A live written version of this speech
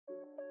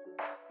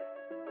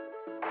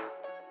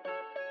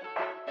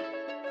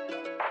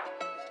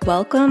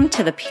Welcome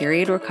to the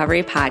Period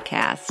Recovery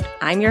Podcast.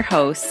 I'm your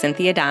host,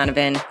 Cynthia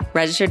Donovan,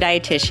 registered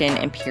dietitian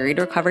and period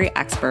recovery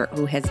expert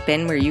who has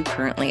been where you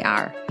currently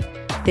are.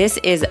 This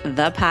is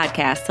the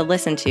podcast to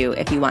listen to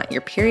if you want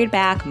your period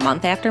back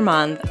month after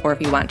month, or if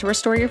you want to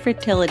restore your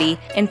fertility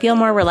and feel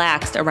more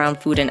relaxed around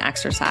food and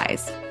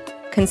exercise.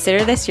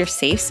 Consider this your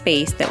safe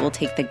space that will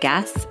take the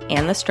guests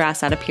and the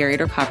stress out of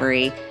period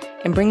recovery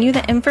and bring you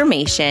the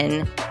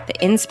information, the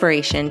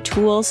inspiration,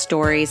 tools,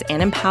 stories,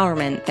 and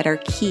empowerment that are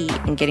key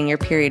in getting your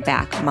period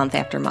back month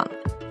after month.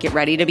 Get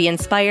ready to be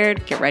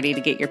inspired, get ready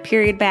to get your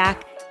period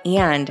back,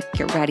 and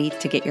get ready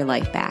to get your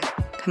life back.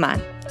 Come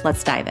on,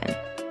 let's dive in.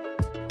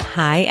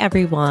 Hi,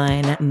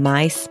 everyone.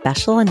 My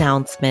special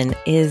announcement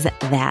is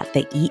that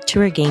the Eat to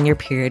Regain Your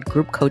Period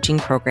group coaching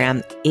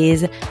program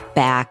is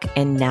back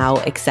and now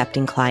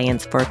accepting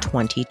clients for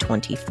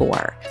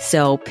 2024.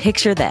 So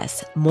picture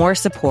this: more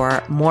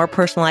support, more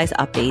personalized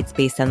updates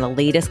based on the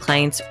latest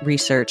clients'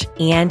 research,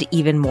 and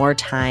even more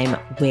time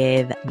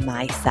with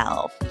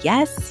myself.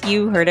 Yes,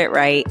 you heard it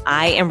right.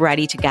 I am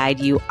ready to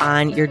guide you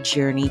on your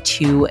journey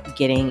to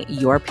getting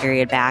your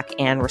period back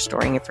and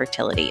restoring your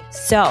fertility.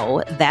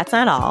 So that's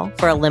not all.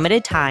 For a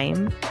limited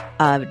time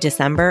of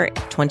December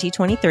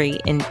 2023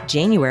 and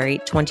January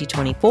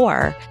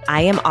 2024,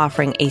 I am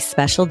offering a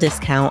special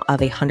discount of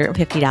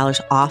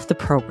 $150 off the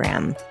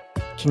program.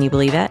 Can you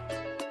believe it?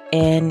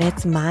 And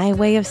it's my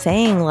way of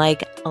saying,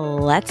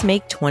 let's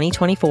make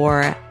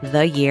 2024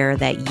 the year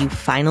that you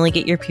finally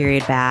get your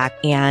period back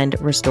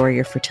and restore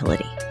your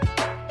fertility.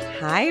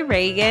 Hi,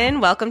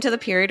 Reagan. Welcome to the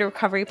Period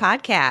Recovery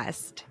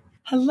Podcast.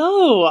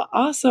 Hello.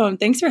 Awesome.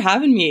 Thanks for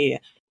having me.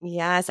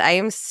 Yes, I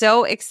am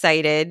so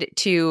excited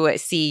to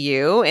see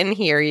you and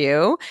hear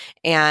you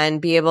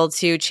and be able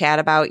to chat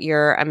about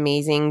your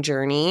amazing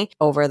journey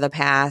over the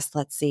past,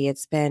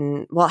 it's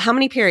been, how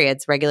many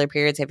regular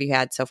periods have you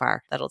had so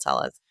far? That'll tell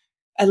us.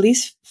 At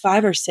least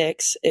 5 or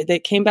 6. They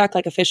came back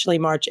officially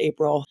March,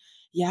 April.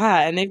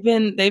 Yeah, and they've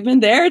been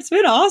there. It's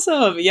been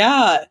awesome.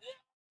 Yeah.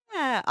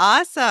 Yeah,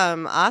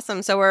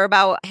 awesome. So we're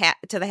about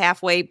to the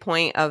halfway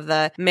point of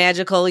the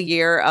magical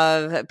year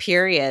of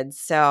periods.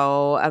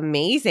 So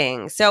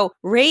amazing. So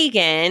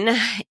Reagan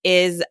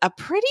is a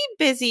pretty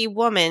busy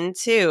woman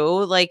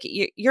too.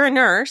 You're a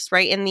nurse,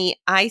 right? In the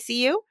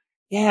ICU?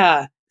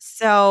 Yeah.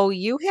 So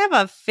you have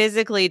a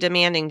physically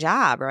demanding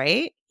job,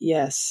 right?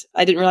 Yes.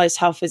 I didn't realize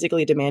how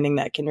physically demanding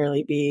that can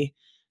really be.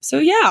 So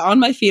yeah,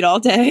 on my feet all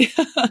day.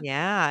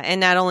 Yeah.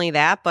 And not only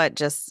that, but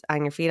just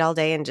on your feet all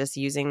day and just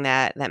using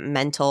that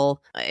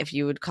mental, if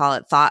you would call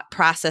it, thought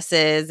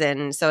processes.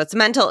 And so it's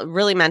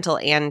really mental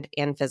and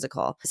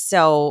physical.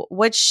 So,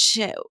 which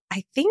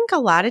I think a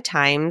lot of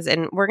times,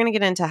 and we're going to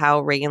get into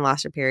how Reagan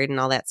lost her period and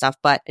all that stuff,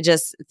 but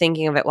just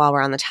thinking of it while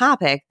we're on the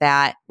topic,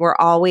 that we're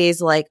always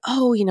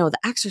the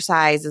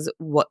exercise is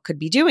what could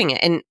be doing it.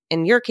 And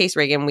in your case,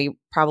 Reagan, we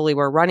probably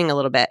were running a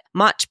little bit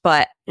much,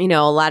 but a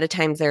lot of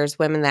times there's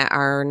women that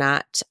are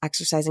not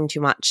exercising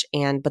too much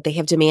but they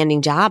have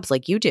demanding jobs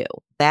like you do.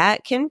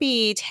 That can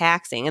be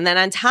taxing. And then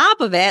on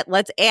top of it,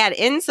 let's add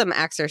in some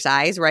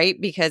exercise, right?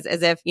 Because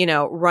as if,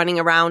 running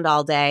around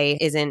all day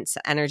isn't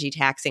energy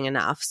taxing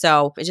enough.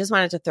 So I just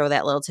wanted to throw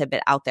that little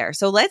tidbit out there.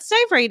 So let's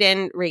dive right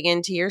in,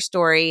 Reagan, to your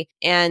story.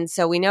 And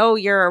so we know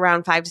you're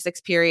around 5 to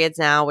 6 periods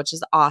now, which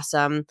is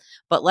awesome.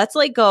 But let's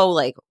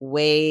go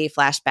way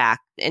flashback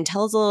and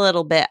tell us a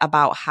little bit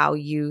about how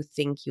you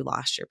think you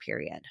lost your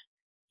period.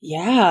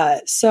 Yeah.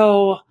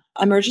 So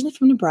I'm originally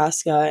from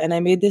Nebraska, and I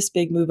made this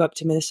big move up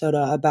to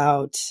Minnesota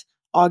about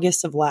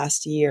August of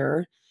last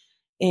year.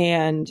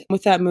 And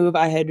with that move,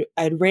 I had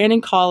ran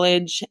in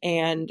college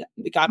and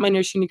got my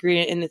nursing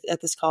degree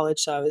at this college.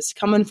 So I was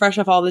coming fresh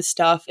off all this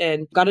stuff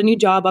and got a new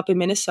job up in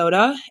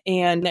Minnesota,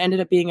 and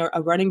ended up being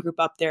a running group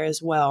up there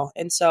as well.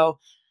 And so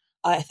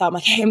I thought,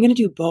 hey, I'm going to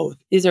do both.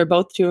 These are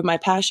both two of my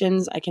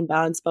passions. I can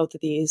balance both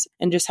of these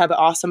and just have an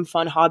awesome,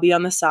 fun hobby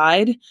on the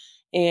side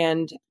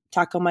and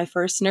tackle my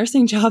first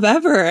nursing job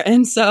ever.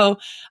 And so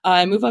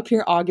I move up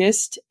here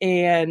August,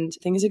 and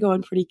things are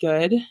going pretty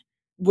good.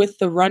 With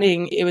the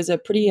running, it was a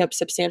pretty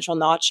substantial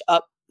notch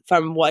up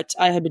from what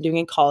I had been doing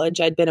in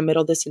college. I'd been a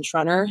middle distance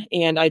runner,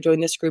 and I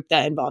joined this group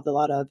that involved a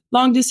lot of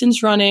long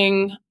distance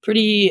running,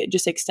 pretty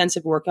just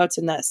extensive workouts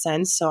in that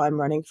sense. So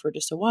I'm running for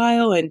just a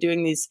while and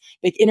doing these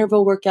big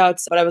interval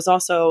workouts, but I was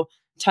also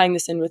tying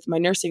this in with my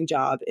nursing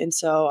job. And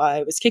so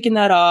I was kicking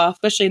that off,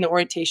 especially in the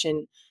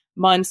orientation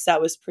months.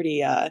 That was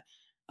pretty,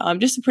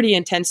 just a pretty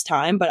intense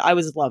time, but I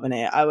was loving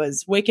it. I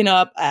was waking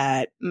up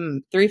at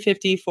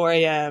 3:50, 4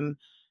 a.m.,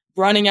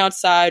 running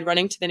outside,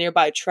 running to the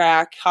nearby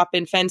track,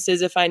 hopping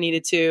fences if I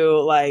needed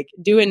to,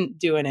 doing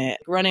it.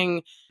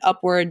 Running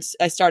upwards,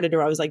 I started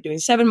where I was doing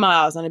 7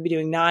 miles, and I'd be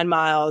doing 9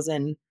 miles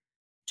and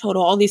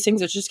total, all these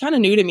things, which is kind of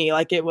new to me.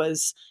 It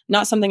was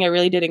not something I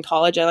really did in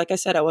college. Like I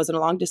said, I wasn't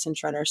a long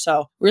distance runner.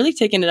 So really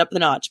taking it up the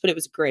notch, but it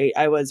was great.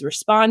 I was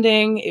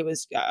responding.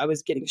 I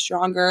was getting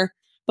stronger.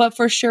 But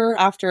for sure,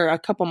 after a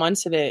couple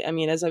months of it,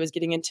 as I was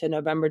getting into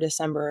November,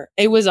 December,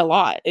 it was a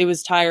lot. It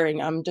was tiring.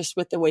 I'm just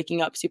with the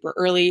waking up super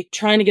early,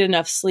 trying to get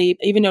enough sleep,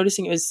 even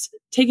noticing it was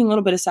taking a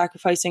little bit of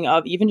sacrificing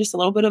of even just a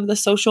little bit of the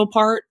social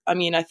part. I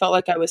mean, I felt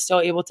like I was still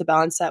able to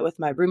balance that with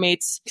my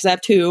roommates because I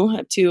have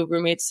two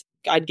roommates.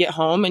 I'd get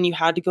home and you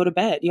had to go to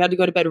bed. You had to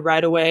go to bed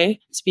right away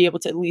to be able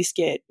to at least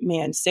get,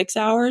 6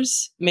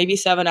 hours, maybe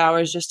 7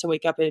 hours just to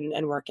wake up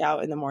and work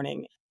out in the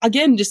morning.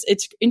 Again, just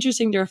it's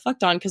interesting to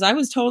reflect on because I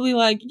was totally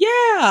like,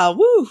 yeah,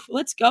 woo,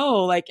 let's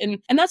go. Like, and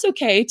that's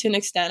okay to an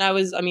extent. I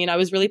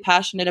was really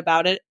passionate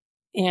about it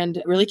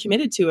and really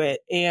committed to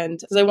it. And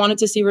because I wanted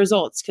to see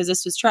results because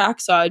this was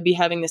track. So I'd be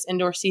having this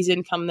indoor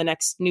season come the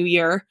next new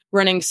year,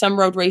 running some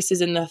road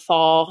races in the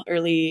fall,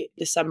 early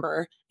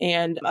December.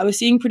 And I was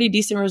seeing pretty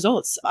decent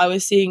results. I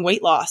was seeing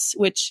weight loss,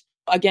 which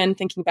again,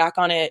 thinking back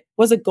on it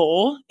was a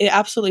goal. It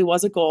absolutely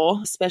was a goal,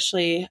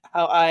 especially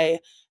how I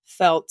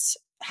felt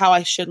how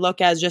I should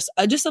look as just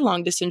a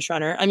long distance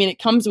runner. I mean, it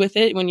comes with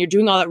it when you're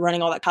doing all that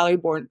running, all that calorie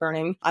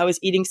burning. I was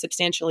eating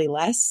substantially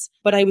less,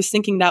 but I was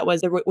thinking that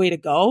was the way to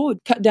go.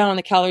 Cut down on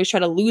the calories,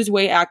 try to lose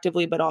weight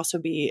actively, but also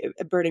be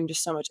burning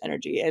just so much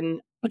energy. And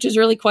which is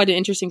really quite an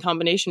interesting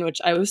combination, which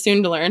I was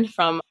soon to learn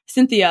from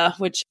Cynthia,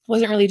 which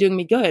wasn't really doing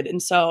me good.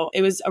 And so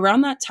it was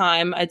around that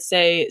time, I'd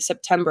say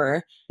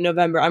September,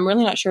 November. I'm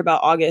really not sure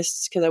about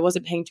August because I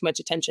wasn't paying too much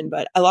attention,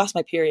 but I lost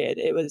my period.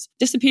 It was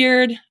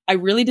disappeared. I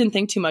really didn't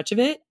think too much of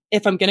it.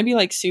 If I'm going to be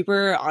like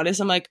super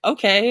honest, I'm like,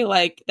 okay,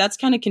 like that's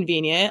kind of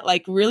convenient,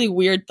 like really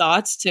weird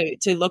thoughts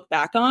to look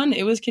back on.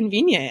 It was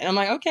convenient. And I'm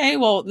like, okay,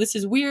 well, this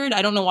is weird.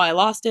 I don't know why I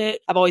lost it.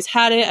 I've always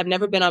had it. I've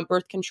never been on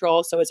birth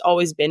control. So it's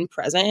always been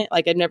present.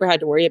 Like I've never had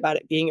to worry about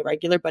it being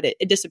irregular, but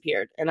it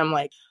disappeared. And I'm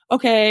like,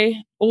 okay,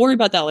 we'll worry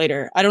about that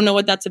later. I don't know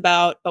what that's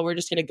about, but we're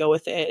just going to go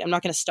with it. I'm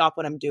not going to stop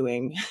what I'm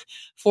doing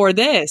for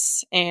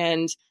this.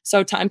 And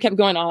so time kept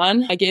going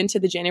on. I get into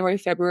the January,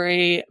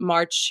 February,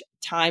 March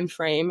time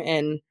frame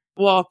and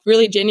well,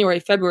 really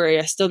January, February,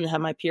 I still didn't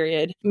have my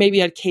period.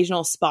 Maybe an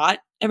occasional spot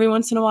every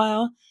once in a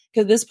while.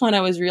 Because at this point, I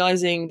was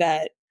realizing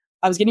that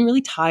I was getting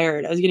really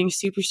tired. I was getting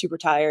super, super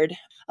tired.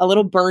 A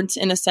little burnt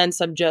in a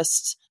sense of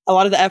just a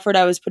lot of the effort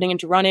I was putting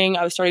into running.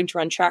 I was starting to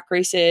run track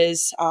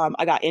races.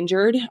 I got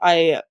injured.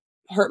 I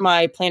hurt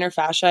my plantar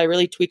fascia. I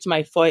really tweaked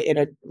my foot in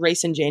a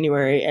race in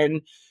January.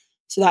 And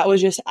so that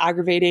was just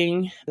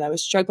aggravating. And I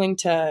was struggling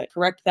to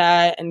correct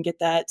that and get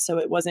that so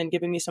it wasn't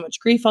giving me so much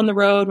grief on the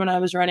road when I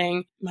was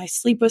running. My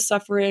sleep was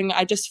suffering.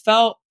 I just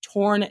felt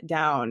torn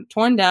down.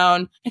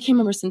 I can't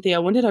remember,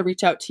 Cynthia, when did I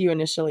reach out to you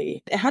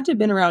initially? It had to have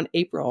been around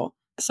April,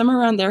 somewhere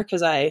around there,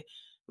 because I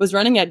was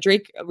running at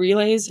Drake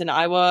Relays in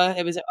Iowa.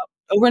 It was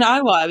over in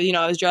Iowa.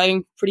 I was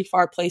driving pretty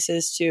far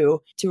places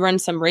to run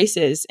some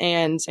races.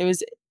 And it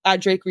was at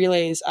Drake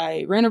Relays.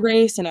 I ran a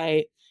race and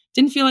I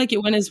didn't feel like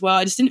it went as well.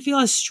 I just didn't feel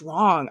as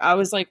strong. I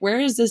was like,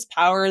 where is this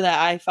power that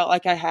I felt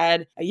like I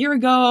had a year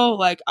ago?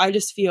 Like, I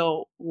just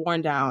feel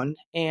worn down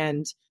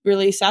and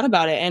really sad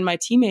about it. And my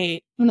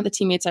teammate, one of the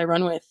teammates I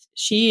run with,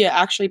 she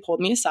actually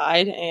pulled me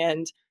aside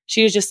and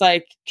she was just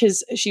like,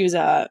 because she was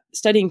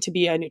studying to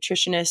be a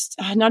nutritionist,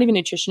 not even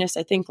nutritionist,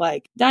 I think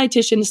like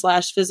dietitian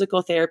 /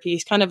 physical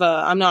therapy. Kind of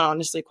I'm not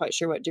honestly quite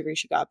sure what degree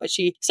she got, but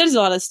she studies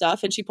a lot of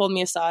stuff and she pulled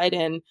me aside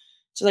and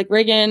she's like,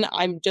 Reagan,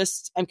 I'm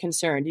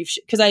concerned.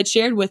 Because I had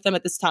shared with them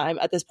at this point,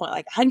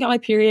 like I hadn't got my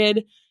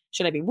period.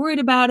 Should I be worried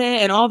about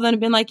it? And all of them have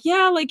been like,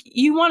 yeah, like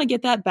you want to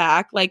get that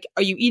back. Like,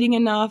 are you eating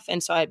enough?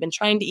 And so I've been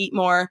trying to eat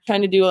more,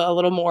 trying to do a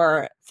little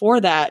more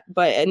for that,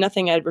 but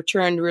nothing had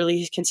returned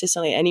really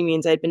consistently any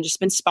means. I'd just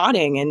been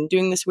spotting and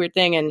doing this weird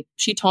thing. And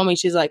she told me,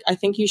 she's like, I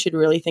think you should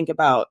really think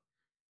about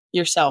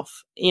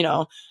yourself.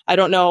 I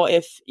don't know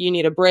if you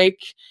need a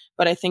break,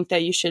 but I think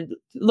that you should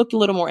look a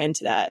little more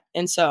into that.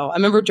 And so I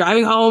remember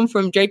driving home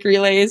from Drake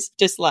Relays,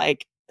 just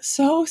like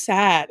so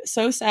sad,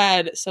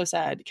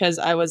 because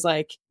I was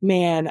like,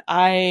 man,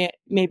 I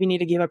maybe need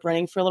to give up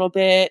running for a little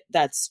bit.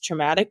 That's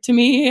traumatic to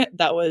me.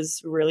 That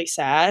was really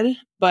sad.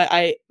 But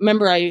I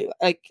remember I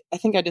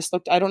think I just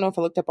I don't know if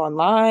I looked up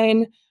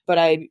online, but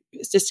I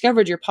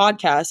discovered your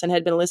podcast and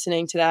had been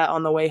listening to that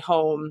on the way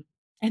home.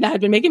 And that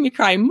had been making me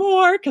cry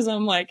more because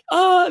I'm like,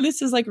 oh,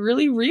 this is like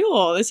really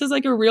real. This is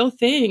like a real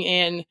thing.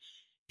 And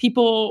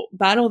people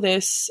battle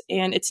this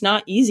and it's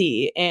not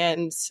easy.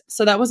 And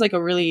so that was like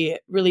a really,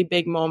 really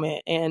big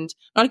moment. And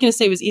I'm not going to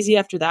say it was easy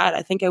after that.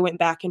 I think I went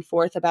back and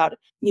forth about,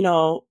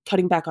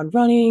 cutting back on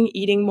running,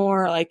 eating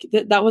more. Like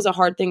that was a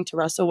hard thing to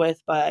wrestle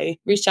with. But I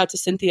reached out to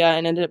Cynthia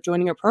and ended up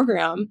joining her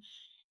program.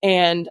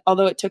 And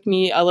although it took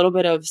me a little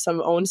bit of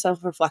some own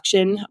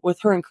self-reflection with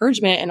her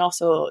encouragement and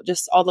also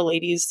just all the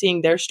ladies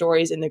seeing their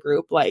stories in the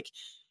group, like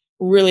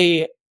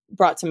really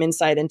brought some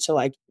insight into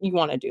like, you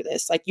want to do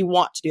this, like you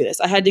want to do this.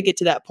 I had to get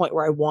to that point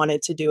where I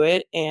wanted to do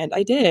it and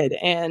I did.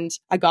 And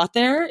I got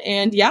there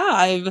and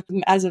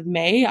as of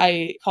May,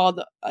 I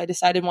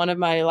decided one of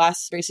my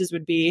last races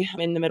would be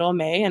in the middle of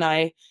May and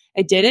I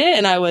I did it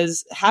and I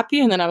was happy.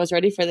 And then I was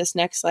ready for this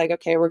next, like,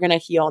 okay, we're going to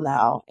heal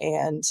now.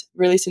 And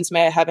really since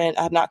May, I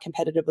have not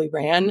competitively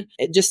ran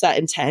it just that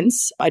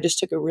intense. I just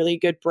took a really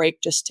good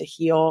break just to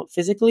heal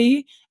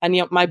physically.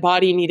 And, my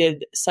body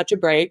needed such a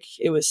break.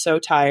 It was so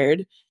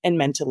tired. And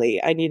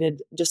mentally, I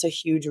needed just a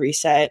huge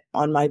reset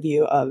on my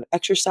view of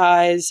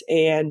exercise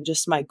and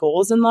just my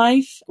goals in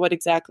life. What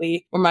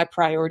exactly were my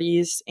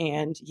priorities?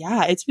 And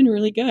yeah, it's been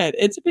really good.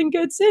 It's been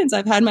good since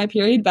I've had my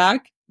period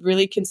back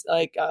really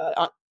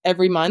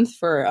every month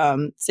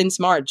for since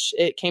March.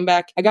 It came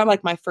back. I got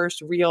like my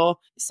first real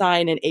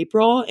sign in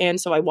April. And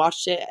so I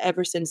watched it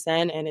ever since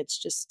then. And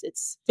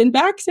it's been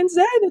back since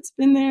then. It's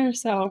been there.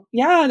 So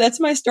yeah, that's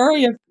my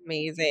story of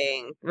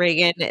amazing.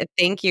 Reagan,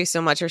 thank you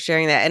so much for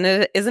sharing that.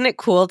 And isn't it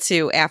cool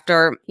too,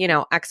 after,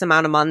 X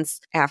amount of months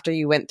after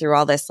you went through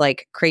all this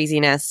like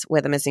craziness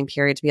with a missing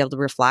period, to be able to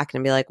reflect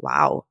and be like,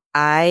 wow,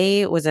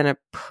 I was in a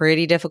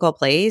pretty difficult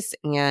place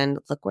and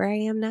look where I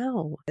am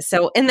now.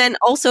 So, and then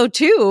also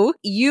too,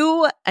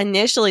 you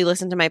initially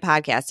listened to my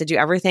podcast. Did you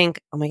ever think,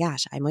 oh my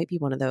gosh, I might be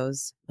one of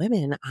those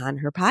women on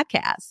her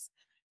podcast?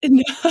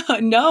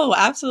 No,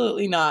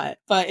 absolutely not.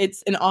 But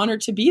it's an honor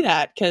to be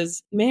that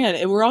because,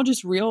 man, we're all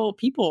just real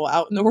people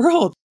out in the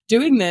world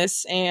doing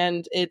this.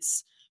 And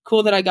it's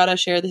cool that I got to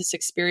share this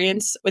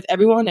experience with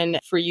everyone and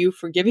for you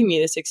for giving me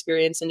this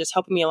experience and just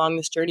helping me along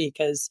this journey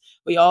because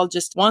we all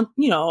just want,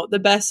 the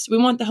best. We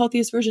want the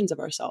healthiest versions of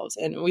ourselves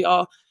and we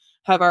all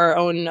have our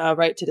own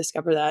right to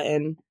discover that.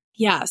 And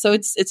yeah, so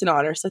it's an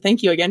honor. So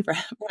thank you again for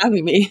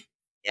having me.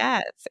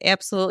 Yes,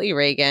 absolutely,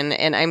 Reagan.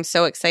 And I'm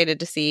so excited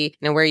to see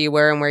where you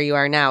were and where you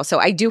are now. So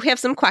I do have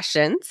some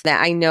questions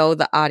that I know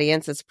the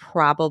audience is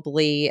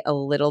probably a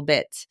little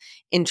bit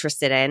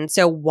interested in.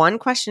 So one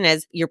question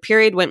is, your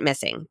period went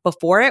missing.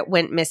 Before it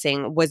went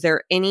missing, was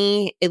there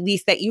any, at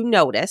least that you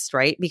noticed,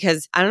 right?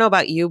 Because I don't know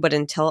about you, but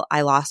until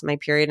I lost my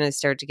period and I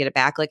started to get it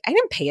back, like I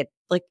didn't pay it.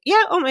 Like,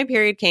 yeah, oh, my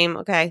period came.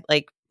 Okay.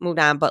 Like, moved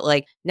on. But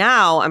like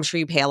now I'm sure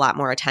you pay a lot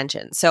more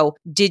attention. So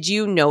did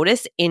you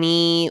notice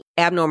any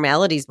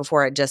abnormalities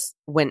before it just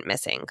went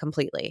missing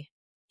completely?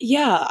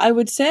 Yeah, I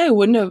would say I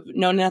wouldn't have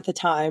known it at the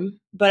time.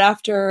 But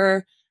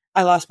after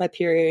I lost my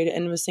period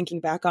and was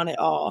thinking back on it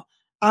all,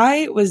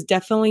 I was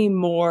definitely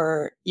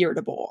more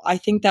irritable. I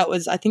think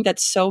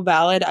that's so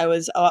valid. I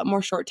was a lot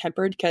more short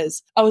tempered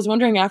because I was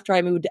wondering after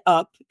I moved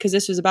up, because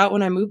this was about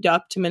when I moved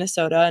up to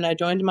Minnesota and I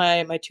joined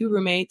my two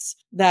roommates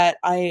that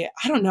I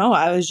don't know,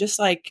 I was just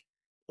like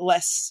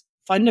less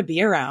fun to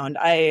be around.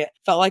 I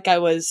felt like I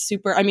was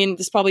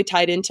this probably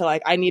tied into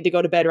like, I need to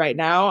go to bed right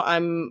now.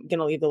 I'm going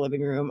to leave the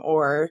living room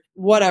or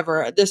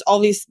whatever. There's all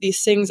these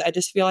things. I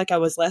just feel like I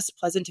was less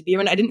pleasant to be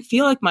around. I didn't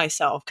feel like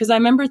myself because I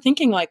remember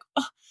thinking like,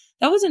 oh,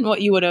 that wasn't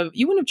what you wouldn't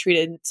have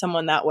treated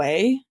someone that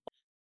way.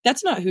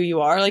 That's not who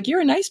you are. Like,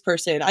 you're a nice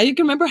person. I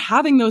can remember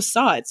having those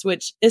thoughts,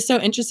 which is so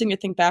interesting to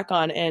think back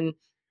on. And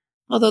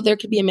although there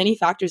could be many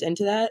factors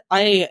into that,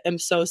 I am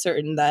so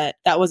certain that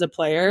was a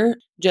player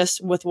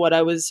just with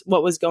what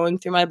was going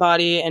through my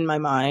body and my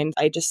mind.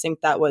 I just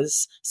think that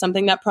was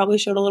something that probably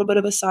showed a little bit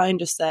of a sign,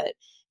 just that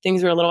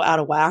things were a little out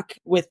of whack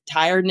with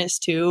tiredness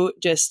too.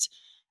 Just,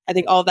 I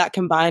think all of that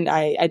combined,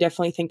 I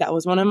definitely think that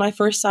was one of my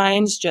first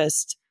signs,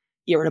 just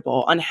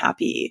irritable,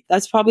 unhappy.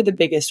 That's probably the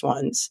biggest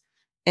ones.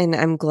 And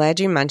I'm glad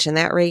you mentioned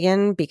that,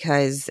 Reagan,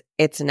 because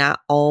it's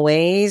not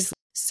always.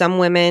 Some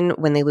women,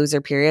 when they lose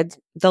their periods,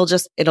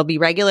 it'll be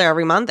regular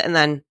every month and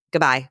then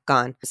goodbye,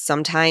 gone.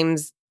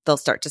 Sometimes they'll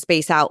start to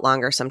space out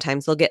longer.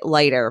 Sometimes they'll get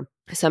lighter.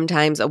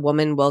 Sometimes a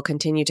woman will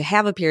continue to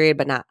have a period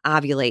but not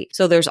ovulate.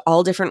 So there's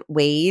all different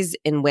ways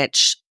in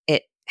which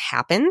it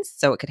happens.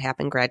 So it could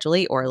happen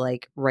gradually or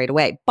like right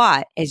away.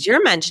 But as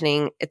you're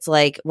mentioning, it's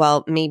like,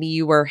 well, maybe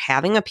you were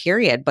having a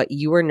period, but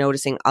you were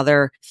noticing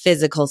other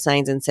physical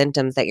signs and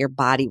symptoms that your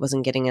body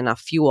wasn't getting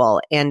enough fuel.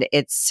 And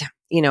it's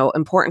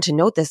important to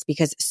note this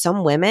because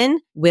some women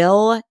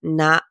will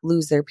not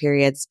lose their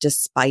periods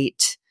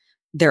despite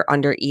their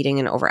under eating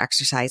and over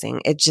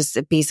exercising. It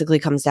basically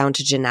comes down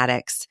to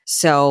genetics.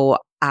 So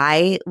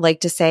I like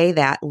to say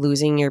that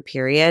losing your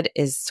period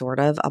is sort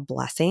of a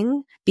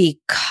blessing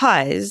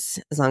because,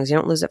 as long as you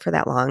don't lose it for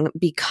that long,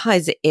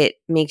 because it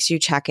makes you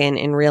check in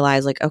and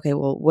realize like, okay,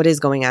 well, what is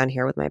going on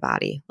here with my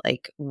body?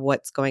 Like,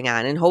 what's going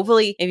on? And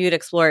hopefully if you'd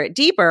explore it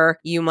deeper,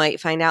 you might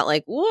find out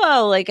like,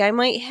 whoa, like I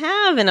might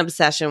have an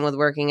obsession with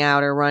working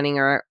out or running,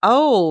 or,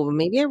 oh,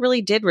 maybe I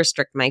really did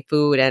restrict my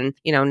food and,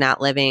 not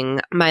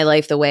living my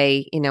life the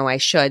way, I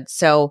should.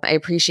 So I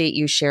appreciate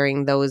you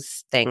sharing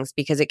those things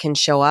because it can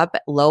show up.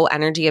 Low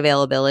energy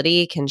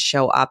availability can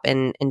show up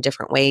in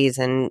different ways.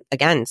 And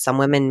again, some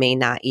women may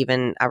not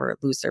even ever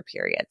lose their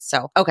period.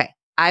 So, okay.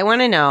 I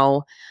want to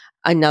know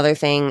another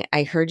thing.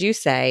 I heard you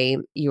say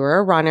you were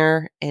a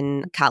runner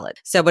in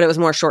college. So, but it was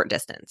more short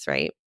distance,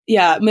 right?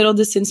 Yeah, middle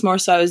distance more.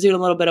 So I was doing a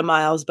little bit of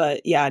miles,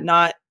 but yeah,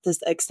 not this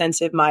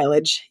extensive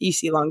mileage you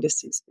see long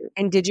distance.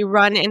 And did you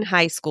run in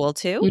high school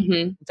too?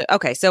 Mm-hmm.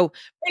 Okay. So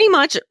pretty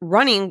much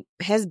running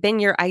has been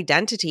your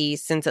identity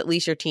since at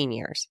least your teen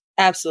years.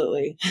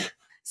 Absolutely.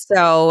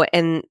 So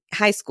in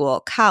high school,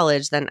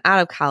 college, then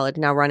out of college,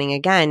 now running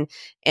again.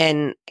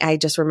 And I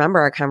just remember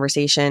our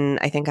conversation,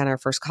 I think on our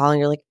first call, and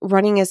you're like,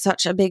 running is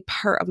such a big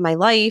part of my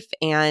life.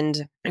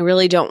 And I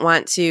really don't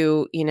want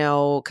to,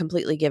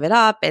 completely give it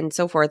up and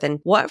so forth. And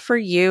what for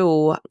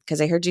you,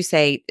 because I heard you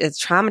say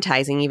it's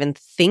traumatizing even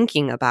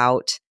thinking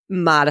about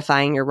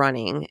modifying your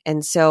running.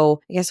 And so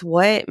I guess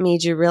what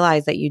made you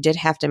realize that you did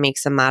have to make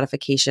some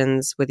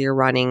modifications with your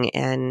running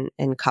and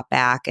cut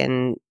back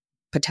and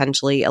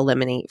potentially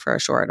eliminate for a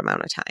short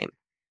amount of time?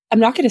 I'm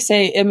not going to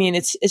say,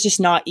 it's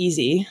just not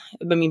easy.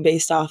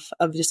 Based off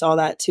of just all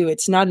that too,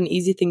 it's not an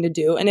easy thing to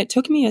do. And it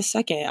took me a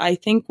second. I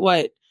think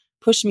what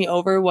pushed me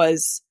over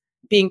was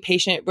being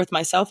patient with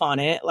myself on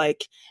it.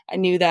 Like I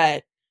knew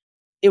that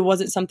it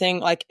wasn't something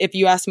like if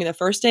you asked me the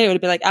first day, it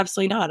would be like,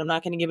 absolutely not. I'm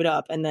not going to give it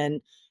up. And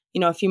then,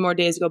 a few more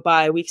days go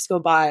by, weeks go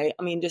by.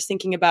 Just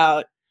thinking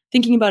about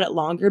it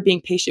longer, being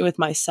patient with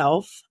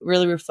myself,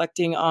 really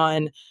reflecting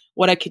on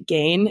what I could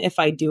gain if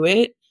I do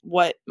it,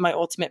 what my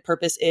ultimate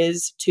purpose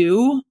is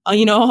too,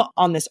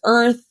 on this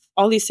earth,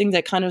 all these things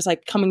that kind of was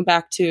like coming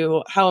back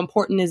to how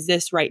important is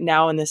this right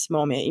now in this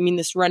moment?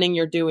 This running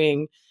you're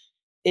doing,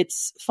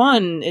 it's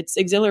fun, it's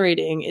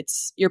exhilarating,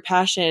 it's your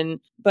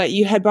passion. But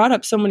you had brought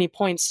up so many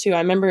points too. I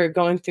remember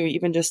going through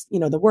even just, the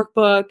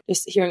workbook,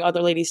 just hearing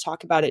other ladies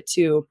talk about it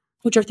too,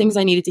 which are things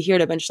I needed to hear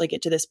to eventually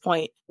get to this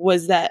point,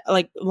 was that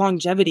like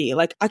longevity,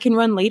 like I can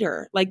run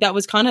later. Like that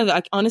was kind of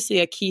like, honestly,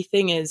 a key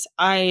thing is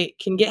I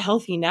can get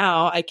healthy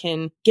now. I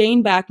can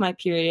gain back my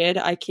period.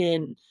 I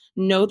can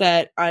know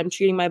that I'm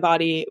treating my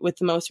body with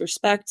the most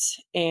respect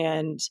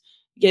and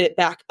get it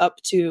back up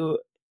to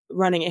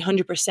running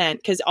 100%.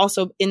 Because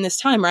also in this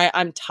time, right,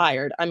 I'm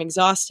tired, I'm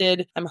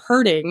exhausted, I'm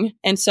hurting.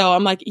 And so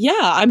I'm like, yeah,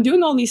 I'm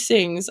doing all these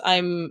things.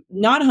 I'm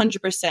not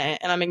 100%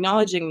 and I'm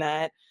acknowledging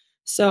that.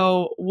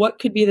 So what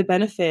could be the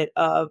benefit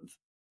of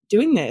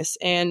doing this?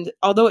 And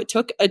although it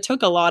took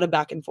a lot of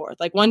back and forth,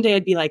 like one day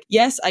I'd be like,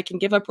 yes, I can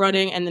give up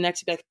running. And the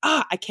next day I'd be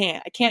like,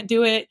 I can't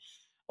do it.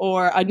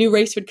 Or a new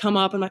race would come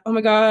up. I'm like, oh my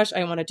gosh,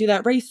 I want to do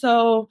that race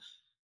though.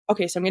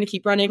 Okay, so I'm going to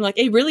keep running. Like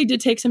it really did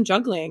take some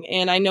juggling.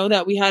 And I know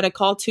that we had a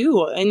call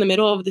too in the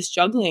middle of this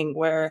juggling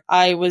where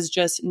I was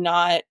just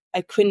I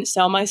couldn't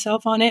sell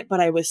myself on it,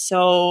 but I was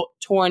so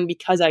torn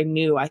because I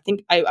knew, I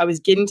think I was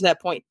getting to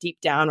that point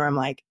deep down where I'm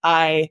like,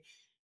 I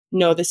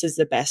know this is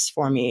the best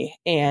for me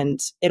and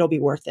it'll be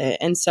worth it.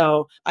 And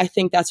so I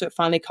think that's what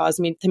finally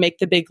caused me to make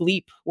the big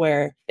leap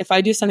where if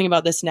I do something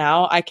about this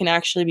now, I can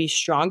actually be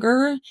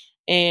stronger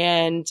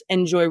and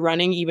enjoy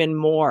running even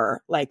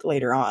more like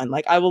later on.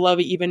 Like I will love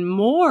it even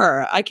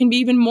more. I can be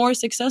even more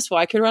successful.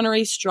 I could run a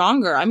race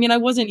stronger. I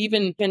wasn't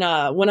even when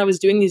I was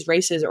doing these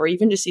races or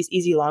even just these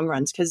easy long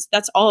runs, because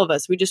that's all of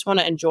us. We just want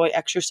to enjoy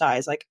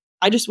exercise. Like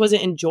I just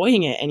wasn't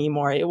enjoying it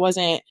anymore. It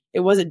wasn't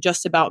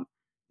just about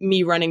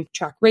me running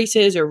track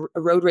races or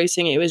road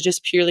racing. It was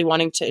just purely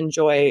wanting to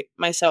enjoy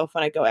myself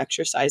when I go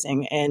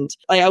exercising. And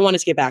like, I wanted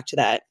to get back to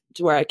that,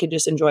 to where I could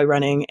just enjoy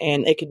running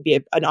and it could be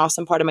an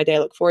awesome part of my day I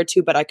look forward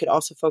to, but I could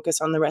also focus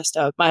on the rest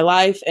of my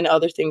life and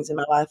other things in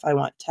my life I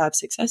want to have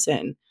success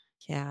in.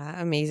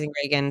 Yeah, amazing,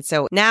 Reagan.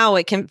 So now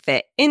it can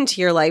fit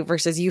into your life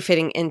versus you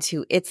fitting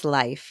into its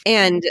life.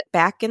 And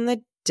back in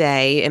the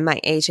day, in my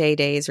HA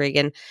days,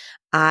 Reagan,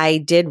 I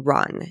did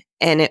run,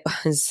 and it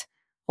was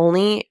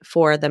only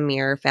for the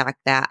mere fact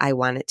that I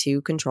wanted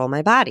to control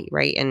my body,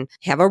 right? And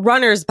have a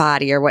runner's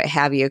body or what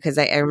have you. Because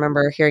I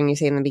remember hearing you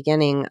say in the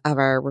beginning of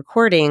our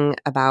recording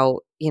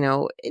about,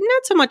 not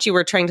so much you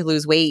were trying to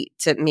lose weight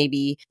to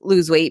maybe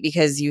lose weight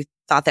because you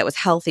thought that was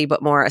healthy,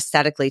 but more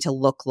aesthetically to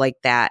look like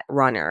that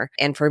runner.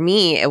 And for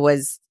me, it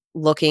was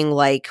looking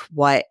like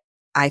what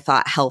I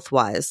thought health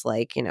was,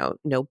 like,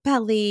 no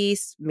belly,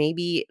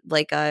 maybe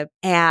like a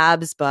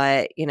abs,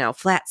 but,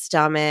 flat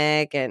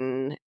stomach.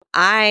 And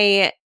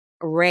I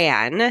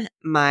ran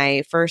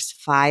my first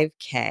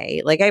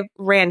 5K. Like I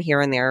ran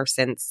here and there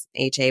since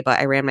HA, but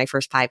I ran my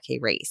first 5K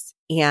race.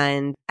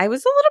 And I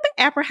was a little bit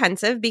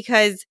apprehensive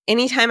because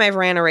anytime I've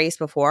ran a race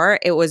before,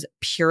 it was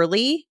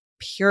purely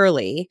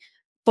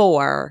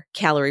for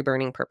calorie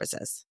burning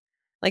purposes.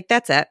 Like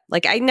that's it.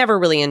 Like I never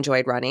really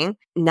enjoyed running.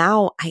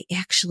 Now I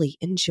actually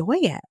enjoy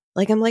it.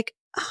 Like I'm like,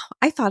 oh,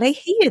 I thought I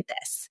hated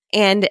this.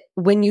 And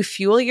when you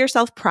fuel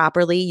yourself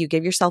properly, you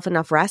give yourself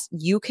enough rest,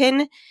 you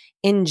can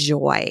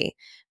enjoy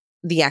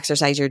the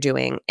exercise you're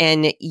doing.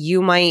 And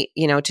you might,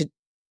 to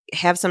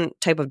have some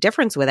type of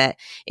difference with it.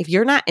 If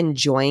you're not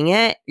enjoying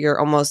it, you're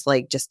almost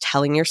like just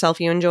telling yourself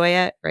you enjoy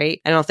it,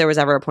 right? I don't know if there was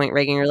ever a point,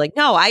 Reagan, you're like,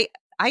 no, I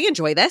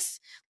enjoy this.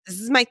 This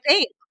is my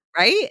thing,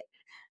 right?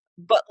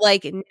 But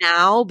like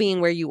now being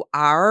where you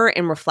are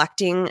and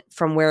reflecting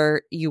from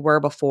where you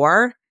were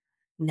before,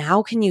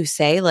 now can you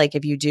say like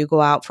if you do go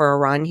out for a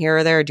run here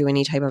or there or do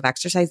any type of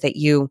exercise that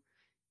you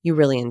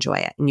really enjoy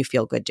it and you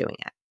feel good doing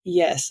it?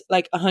 Yes,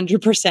 like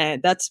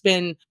 100%. That's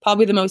been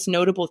probably the most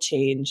notable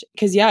change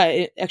because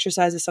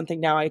exercise is something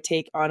now I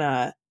take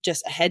on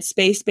just a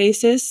headspace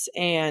basis.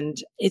 And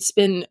it's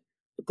been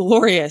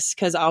glorious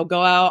because I'll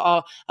go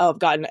out, I'll have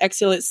gotten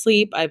excellent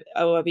sleep.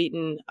 I'll have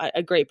eaten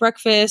a great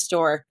breakfast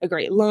or a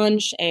great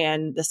lunch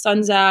and the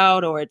sun's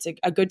out or it's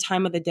a good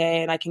time of the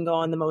day and I can go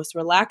on the most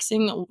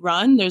relaxing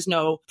run. There's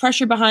no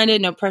pressure behind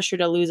it, no pressure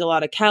to lose a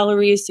lot of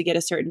calories to get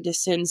a certain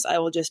distance. I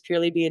will just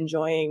purely be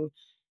enjoying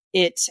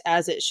it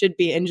as it should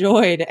be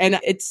enjoyed. And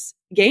it's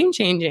game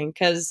changing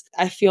because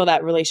I feel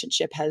that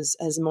relationship has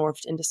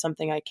morphed into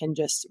something I can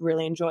just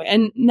really enjoy.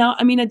 And now,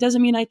 I mean, it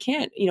doesn't mean I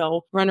can't,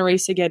 run a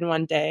race again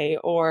one day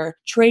or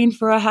train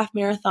for a half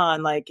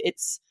marathon. Like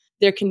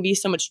there can be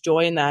so much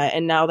joy in that.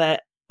 And now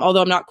that,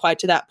 although I'm not quite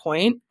to that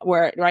point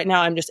where right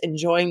now I'm just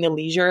enjoying the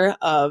leisure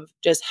of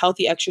just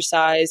healthy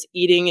exercise,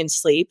 eating and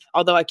sleep.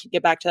 Although I could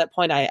get back to that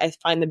point, I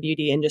find the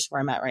beauty in just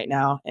where I'm at right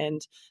now.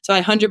 And so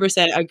I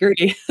 100%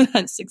 agree.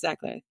 That's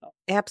exactly how I felt.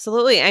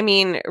 Absolutely. I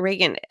mean,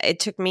 Reagan, it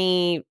took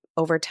me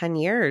over 10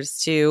 years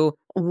to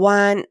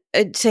want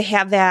to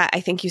have that, I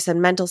think you said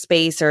mental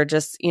space or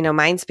just,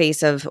 mind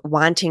space of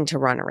wanting to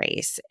run a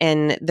race.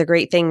 And the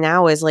great thing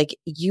now is like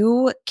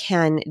you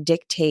can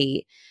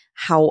dictate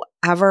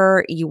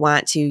however you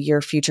want to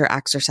your future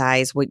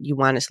exercise, what you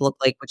want it to look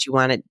like, what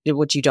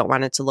you don't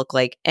want it to look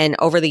like. And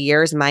over the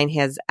years, mine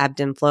has ebbed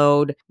and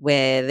flowed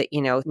with,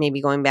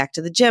 maybe going back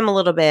to the gym a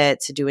little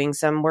bit, to doing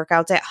some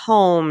workouts at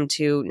home,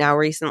 to now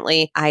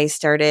recently I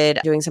started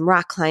doing some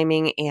rock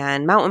climbing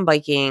and mountain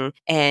biking.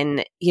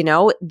 And,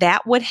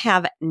 that would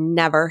have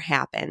never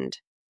happened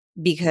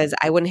because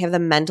I wouldn't have the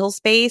mental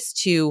space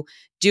to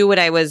do what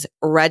I was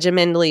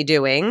regimentally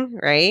doing,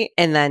 right?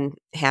 And then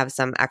have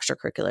some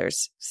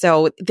extracurriculars.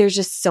 So there's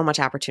just so much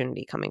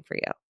opportunity coming for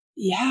you.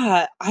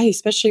 Yeah, I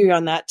especially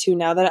on that too.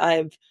 Now that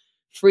I've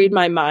freed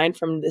my mind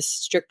from this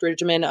strict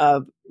regimen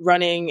of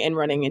running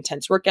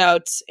intense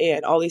workouts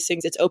and all these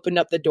things, it's opened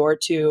up the door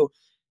to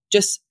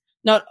just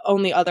not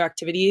only other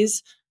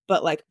activities,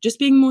 but like just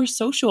being more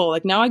social.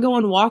 Like now I go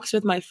on walks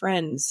with my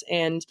friends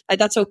and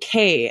that's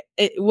okay.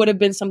 It would have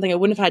been something I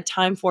wouldn't have had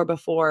time for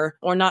before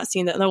or not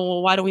seen that.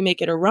 Well, why don't we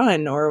make it a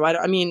run? Or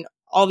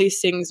all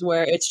these things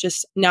where it's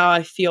just now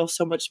I feel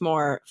so much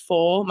more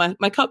full.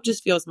 My cup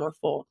just feels more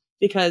full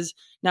because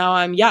now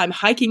I'm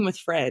hiking with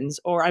friends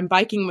or I'm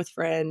biking with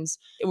friends.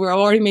 We're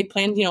already made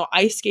plans,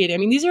 ice skating. I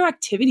mean, these are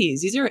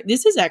activities.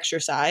 This is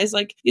exercise.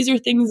 Like these are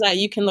things that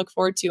you can look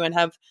forward to and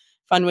have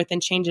fun with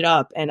and change it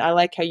up. And I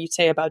like how you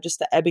say about just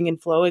the ebbing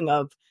and flowing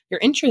of your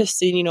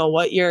interests and,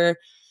 what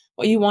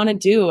you want to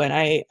do. And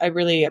I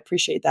really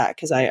appreciate that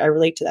because I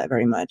relate to that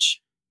very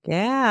much.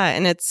 Yeah.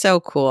 And it's so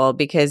cool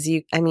because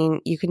you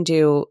can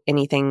do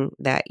anything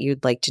that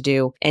you'd like to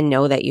do and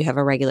know that you have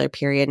a regular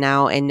period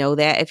now and know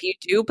that if you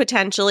do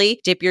potentially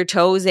dip your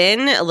toes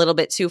in a little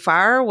bit too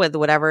far with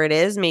whatever it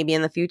is, maybe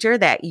in the future,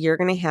 that you're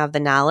going to have the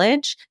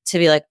knowledge to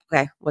be like,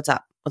 okay, what's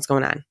up? What's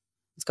going on?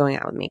 What's going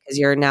on with me? Because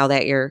you're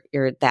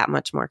that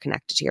much more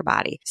connected to your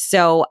body.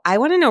 So I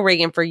want to know,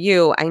 Reagan, for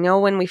you, I know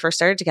when we first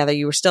started together,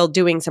 you were still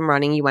doing some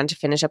running. You wanted to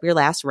finish up your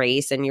last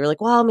race and you were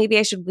like, well, maybe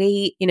I should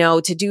wait,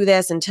 to do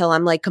this until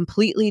I'm like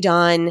completely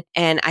done.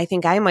 And I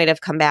think I might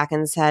have come back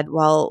and said,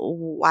 well,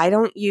 why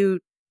don't you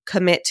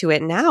commit to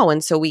it now?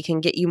 And so we can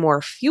get you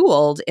more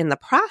fueled in the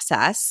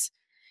process,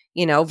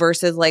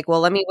 versus like,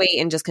 well, let me wait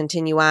and just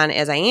continue on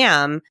as I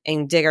am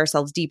and dig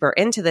ourselves deeper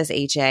into this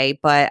HA.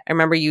 But I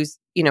remember you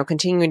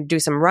continuing to do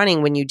some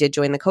running when you did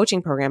join the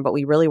coaching program, but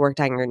we really worked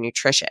on your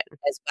nutrition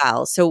as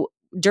well. So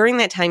during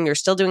that time, you're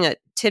still doing a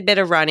tidbit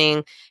of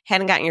running,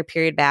 hadn't gotten your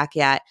period back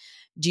yet.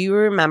 Do you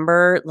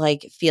remember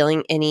like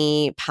feeling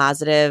any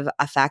positive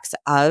effects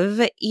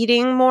of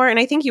eating more? And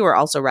I think you were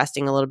also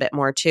resting a little bit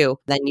more too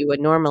than you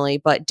would normally,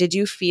 but did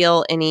you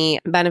feel any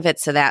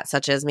benefits to that,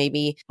 such as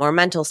maybe more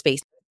mental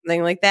space?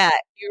 Something like that.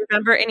 Do you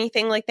remember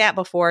anything like that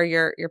before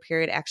your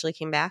period actually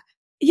came back?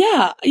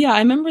 Yeah. I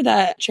remember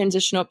that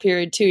transitional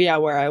period too. Yeah,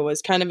 where I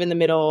was kind of in the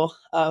middle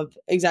of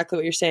exactly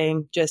what you're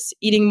saying, just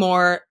eating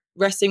more,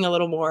 resting a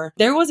little more.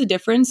 There was a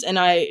difference, and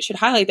I should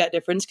highlight that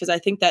difference because I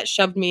think that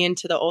shoved me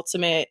into the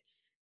ultimate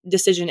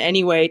decision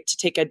anyway to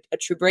take a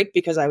true break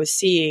because I was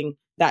seeing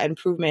that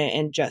improvement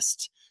in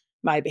just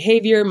my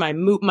behavior, my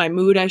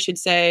mood, I should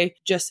say,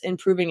 just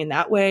improving in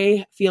that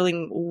way,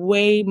 feeling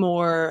way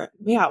more,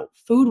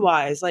 food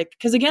wise. Like,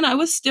 cause again,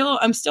 I'm still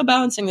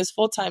balancing this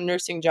full-time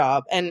nursing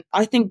job. And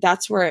I think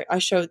that's where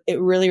it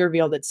really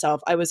revealed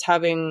itself. I was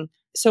having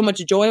so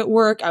much joy at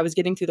work. I was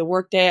getting through the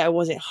workday. I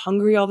wasn't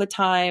hungry all the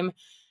time.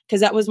 Because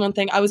that was one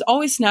thing. I was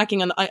always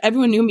snacking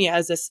everyone knew me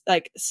as this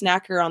like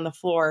snacker on the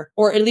floor,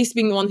 or at least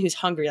being the one who's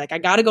hungry. Like I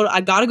gotta go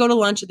to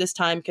lunch at this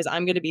time because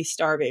I'm going to be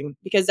starving.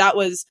 Because that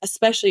was,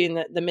 especially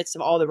in the midst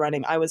of all the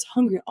running, I was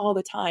hungry all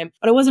the time,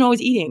 but I wasn't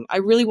always eating. I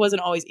really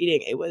wasn't always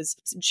eating. It was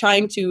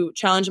trying to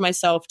challenge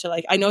myself to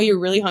like, I know you're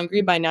really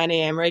hungry by 9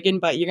 a.m., Reagan,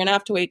 but you're going to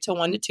have to wait till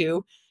 1 to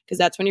 2. Because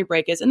that's when your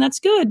break is. And that's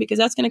good because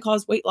that's going to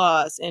cause weight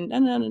loss and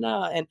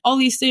and all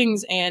these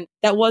things. And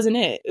that wasn't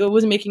it. It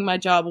was making my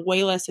job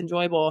way less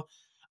enjoyable.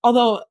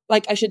 Although,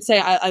 like I should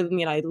say, I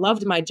mean, I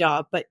loved my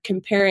job, but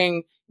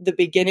comparing the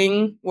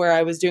beginning where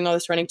I was doing all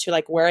this running to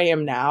like where I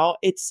am now,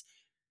 it's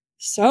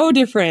So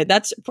different.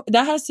 That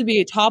has to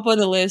be top of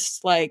the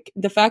list. Like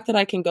the fact that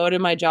I can go to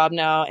my job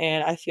now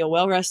and I feel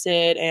well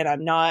rested and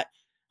I'm not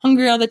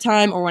hungry all the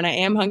time. Or when I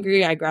am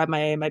hungry, I grab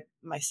my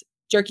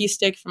jerky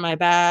stick from my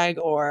bag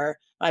or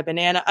my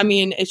banana. I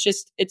mean,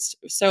 it's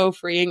so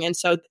freeing. And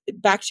so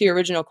back to your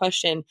original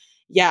question,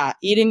 yeah,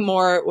 eating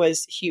more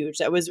was huge.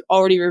 That was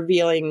already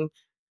revealing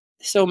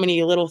so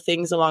many little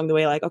things along the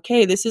way. Like,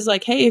 okay, this is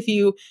like, hey, if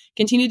you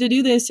continue to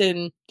do this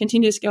and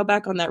continue to scale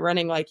back on that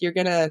running, like you're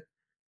gonna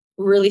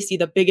really see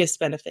the biggest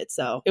benefits.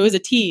 So it really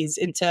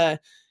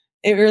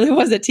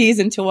was a tease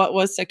into what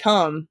was to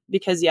come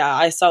because yeah,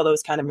 I saw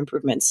those kind of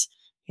improvements.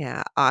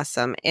 Yeah,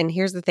 awesome. And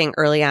here's the thing,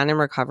 early on in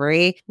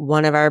recovery,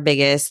 one of our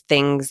biggest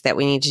things that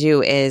we need to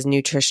do is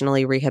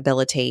nutritionally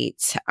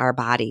rehabilitate our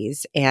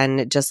bodies.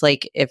 And just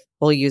like if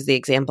we'll use the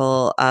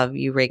example of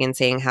you, Reagan,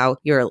 saying how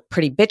you're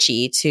pretty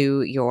bitchy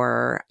to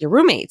your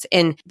roommates.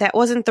 And that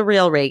wasn't the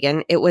real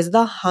Reagan. It was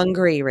the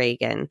hungry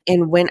Reagan.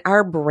 And when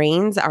our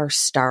brains are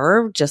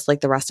starved, just like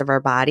the rest of our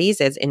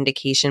bodies, as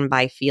indication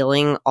by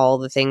feeling all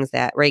the things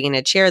that Reagan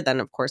had shared, then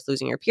of course,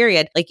 losing your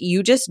period, like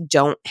you just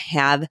don't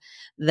have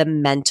the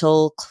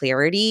mental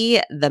clarity,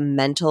 the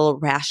mental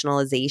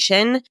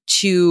rationalization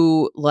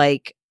to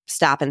like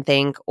stop and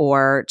think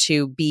or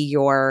to be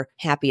your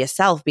happiest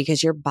self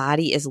because your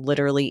body is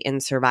literally in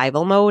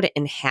survival mode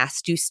and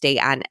has to stay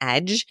on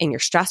edge and your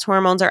stress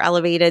hormones are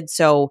elevated.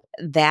 So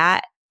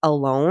that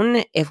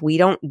alone, if we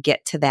don't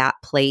get to that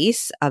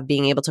place of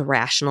being able to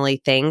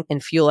rationally think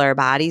and fuel our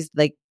bodies,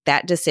 like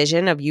that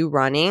decision of you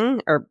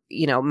running or,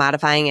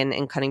 modifying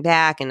and cutting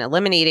back and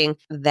eliminating,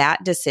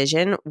 that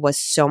decision was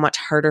so much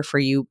harder for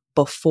you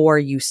before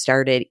you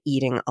started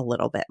eating a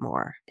little bit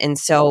more. And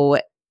so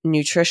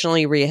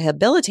nutritionally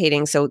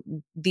rehabilitating. So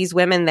these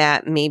women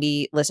that may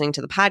be listening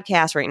to the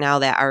podcast right now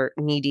that are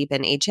knee deep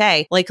in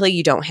HA, likely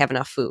you don't have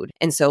enough food.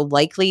 And so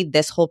likely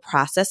this whole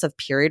process of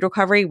period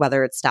recovery,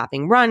 whether it's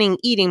stopping running,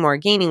 eating more,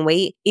 gaining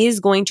weight, is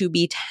going to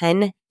be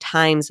 10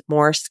 times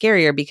more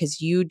scarier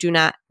because you do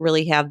not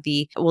really have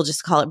we'll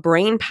just call it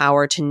brain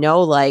power to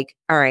know like,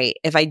 all right,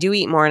 if I do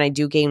eat more and I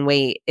do gain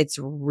weight, it's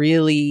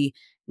really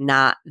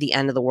not the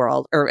end of the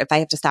world. Or if I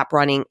have to stop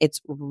running,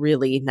 it's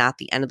really not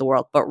the end of the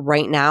world. But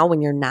right now,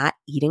 when you're not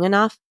eating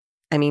enough,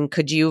 I mean,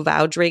 could you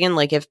vouch, Reagan?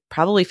 Like it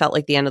probably felt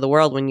like the end of the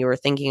world when you were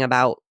thinking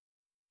about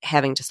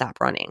having to stop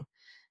running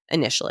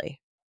initially.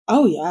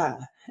 Oh yeah,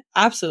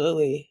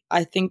 absolutely.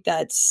 I think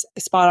that's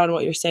spot on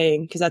what you're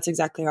saying because that's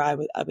exactly how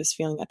I was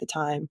feeling at the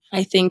time.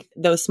 I think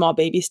those small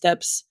baby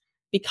steps,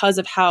 because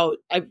of how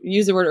I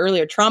used the word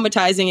earlier,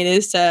 traumatizing it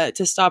is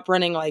to stop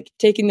running, like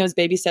taking those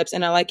baby steps.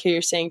 And I like how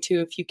you're saying too,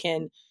 if you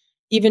can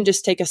even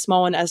just take a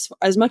small one, as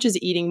much as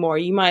eating more,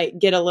 you might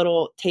get a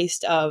little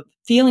taste of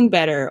feeling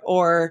better,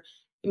 or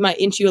it might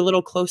inch you a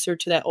little closer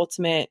to that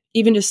ultimate,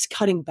 even just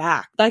cutting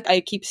back. Like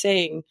I keep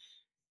saying,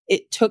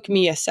 it took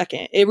me a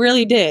second. It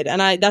really did.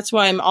 And that's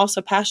why I'm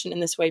also passionate in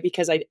this way,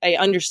 because I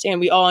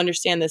understand, we all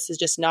understand this is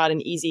just not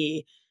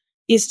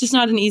it's just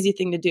not an easy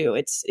thing to do.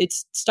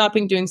 It's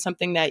stopping doing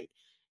something that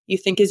you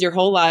think is your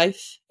whole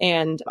life.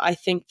 And I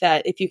think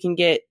that if you can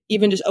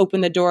even just open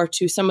the door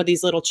to some of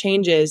these little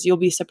changes, you'll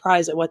be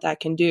surprised at what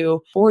that can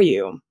do for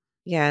you.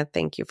 Yeah.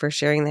 Thank you for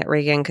sharing that,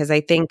 Reagan, because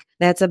I think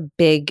that's a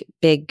big,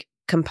 big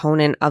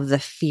component of the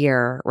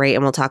fear, right?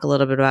 And we'll talk a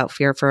little bit about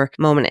fear for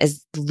a moment,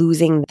 is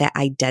losing that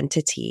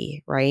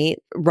identity, right?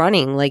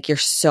 Running, like you're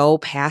so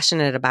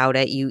passionate about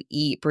it. You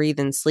eat,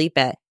 breathe, and sleep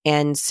it.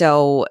 And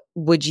so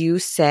would you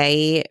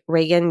say,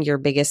 Reagan, your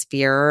biggest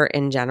fear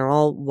in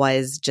general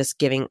was just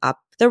giving up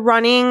the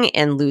running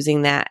and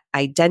losing that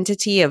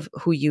identity of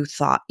who you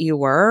thought you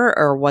were?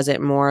 Or was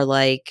it more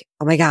like,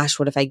 oh my gosh,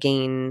 what if I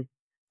gain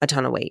a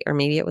ton of weight? Or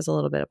maybe it was a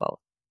little bit of both.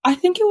 I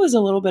think it was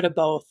a little bit of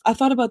both. I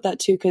thought about that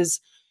too,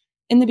 because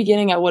in the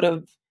beginning, I would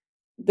have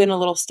been a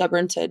little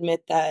stubborn to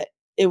admit that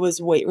it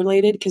was weight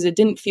related, because it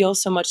didn't feel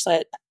so much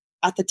that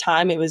at the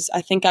time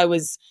I think I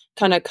was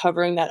kind of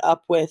covering that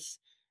up with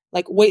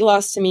like weight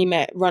loss to me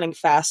meant running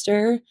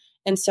faster.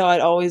 And so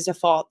I'd always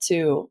default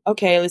to,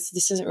 okay,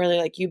 this isn't really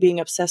like you being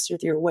obsessed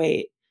with your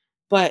weight.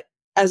 But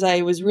as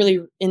I was really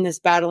in this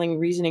battling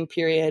reasoning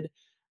period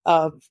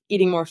of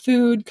eating more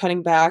food,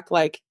 cutting back,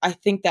 like I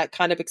think that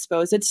kind of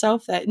exposed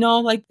itself that no,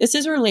 like this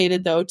is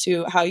related though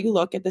to how you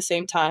look at the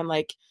same time.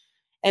 Like,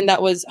 and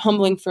that was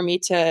humbling for me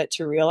to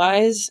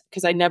realize,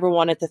 because I never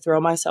wanted to throw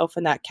myself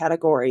in that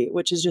category,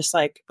 which is just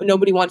like,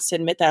 nobody wants to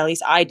admit that. At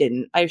least I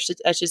didn't. I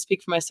should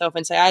speak for myself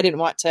and say I didn't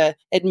want to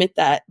admit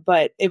that,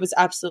 but it was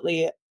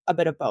absolutely a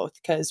bit of both,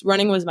 because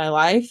running was my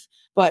life.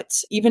 But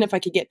even if I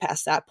could get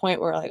past that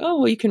point where like, oh,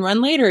 well, you can run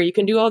later, you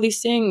can do all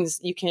these things,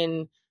 you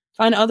can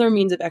find other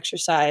means of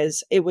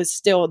exercise, it was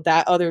still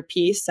that other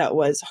piece that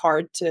was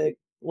hard to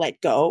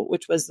let go,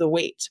 which was the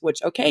weight, which,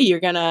 okay, you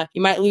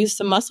might lose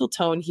some muscle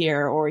tone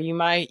here, or you're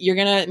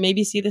going to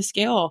maybe see the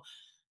scale.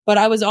 But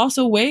I was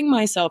also weighing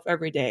myself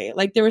every day.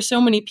 Like there were so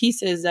many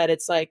pieces that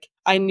it's like,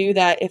 I knew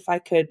that if I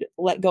could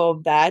let go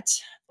of that,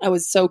 I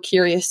was so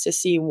curious to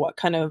see what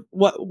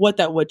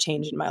that would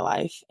change in my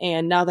life.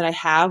 And now that I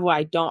have, well,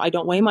 I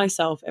don't weigh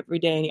myself every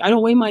day. I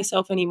don't weigh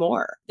myself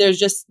anymore. There's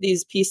just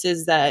these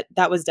pieces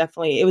it was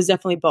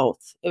definitely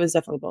both. It was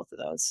definitely both of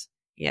those.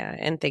 Yeah.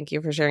 And thank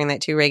you for sharing that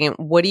too, Reagan.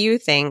 What do you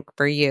think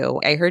for you?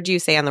 I heard you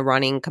say on the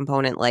running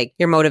component, like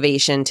your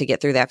motivation to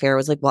get through that fear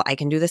was like, well, I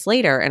can do this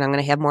later and I'm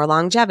going to have more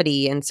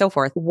longevity and so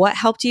forth. What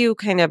helped you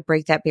kind of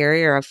break that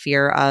barrier of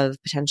fear of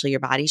potentially your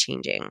body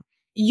changing?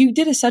 You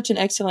did such an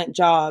excellent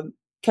job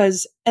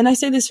and I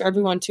say this for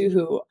everyone too,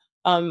 who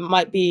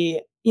might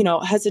be,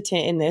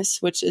 hesitant in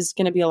this, which is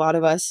going to be a lot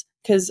of us,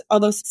 because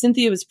although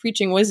Cynthia was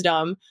preaching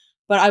wisdom,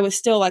 but I was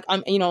still like,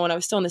 when I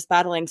was still in this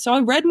battling. So I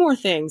read more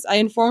things. I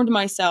informed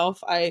myself.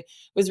 I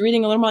was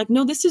reading a little more like,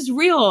 no, this is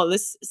real.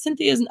 This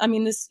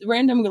this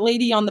random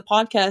lady on the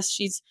podcast,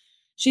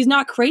 she's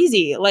not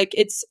crazy. Like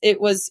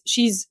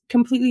she's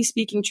completely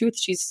speaking truth.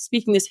 She's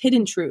speaking this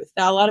hidden truth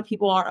that a lot of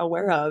people aren't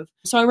aware of.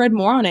 So I read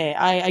more on it.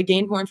 I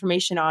gained more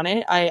information on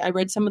it. I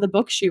read some of the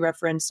books she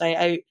referenced.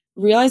 I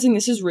realizing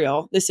this is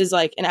real. This is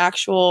like an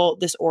actual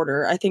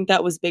disorder. I think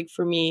that was big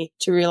for me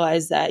to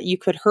realize that you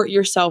could hurt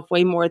yourself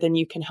way more than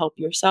you can help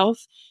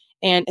yourself.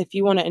 And if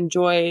you want to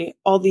enjoy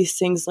all these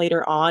things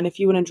later on, if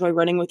you want to enjoy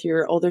running with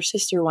your older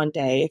sister one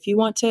day, if you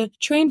want to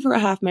train for a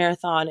half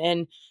marathon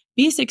and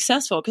be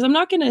successful, because I'm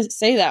not going to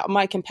say that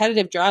my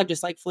competitive drive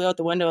just like flew out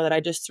the window, that I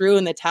just threw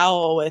in the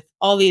towel with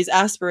all these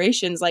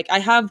aspirations. Like I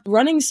have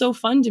running so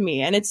fun to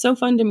me, and it's so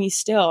fun to me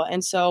still.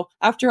 And so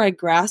after I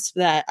grasped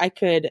that I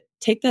could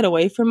take that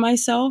away from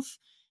myself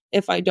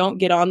if I don't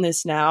get on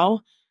this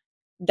now,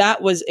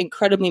 that was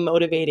incredibly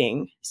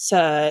motivating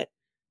to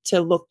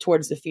look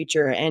towards the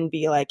future and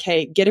be like,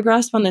 hey, get a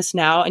grasp on this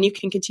now and you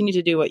can continue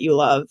to do what you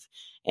love.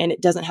 And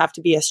it doesn't have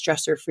to be a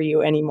stressor for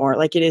you anymore,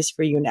 like it is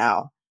for you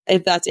now.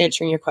 If that's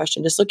answering your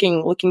question, just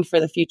looking for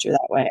the future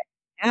that way.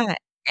 Yeah,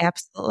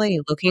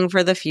 absolutely. Looking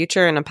for the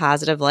future in a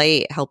positive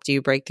light helped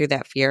you break through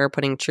that fear,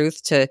 putting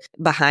truth to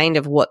behind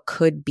of what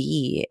could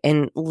be.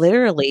 And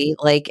literally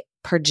like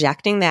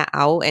projecting that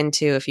out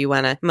into, if you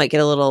want to, might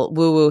get a little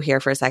woo woo here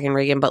for a second,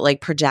 Reagan, but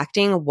like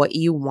projecting what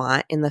you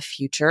want in the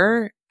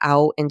future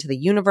out into the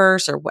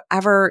universe or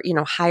whatever,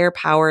 higher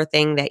power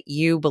thing that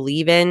you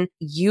believe in,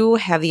 you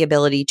have the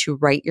ability to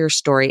write your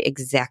story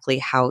exactly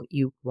how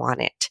you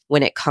want it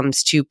when it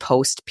comes to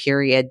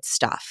post-period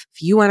stuff.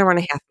 If you want to run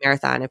a half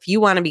marathon, if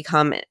you want to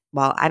become,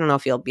 well, I don't know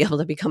if you'll be able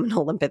to become an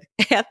Olympic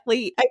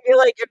athlete. I feel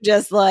like you're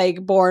just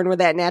like born with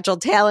that natural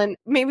talent.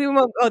 Maybe we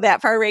won't go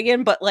that far,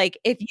 Reagan, but like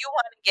if you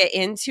want to get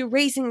into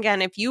racing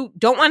again, if you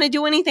don't want to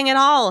do anything at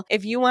all,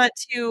 if you want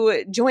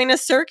to join a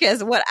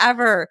circus,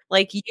 whatever,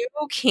 like you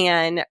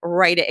can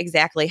write it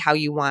exactly how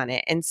you want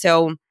it. And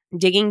so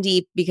digging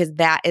deep, because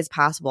that is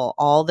possible.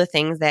 All the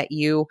things that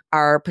you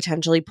are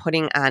potentially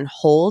putting on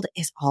hold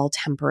is all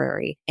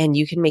temporary, and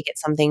you can make it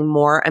something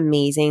more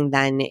amazing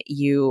than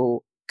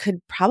you could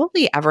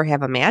probably ever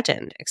have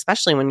imagined,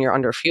 especially when you're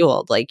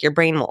underfueled. Like your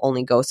brain will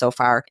only go so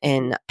far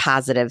in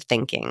positive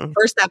thinking.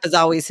 First step is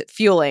always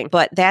fueling,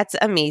 but that's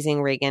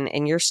amazing, Reagan.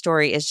 And your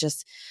story is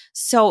just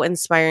so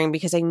inspiring,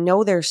 because I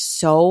know there's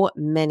so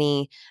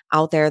many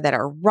out there that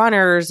are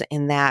runners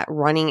and that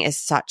running is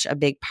such a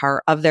big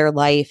part of their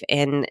life.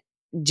 And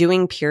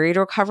doing period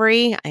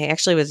recovery, I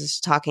actually was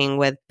just talking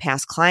with a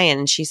past client,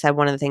 and she said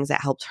one of the things that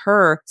helped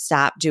her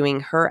stop doing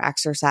her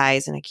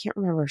exercise, and I can't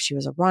remember if she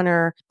was a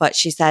runner, but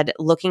she said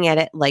looking at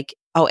it like,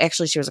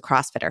 actually she was a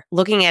CrossFitter,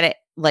 looking at it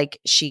like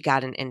she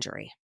got an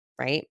injury,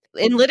 right?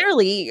 And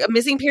literally a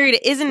missing period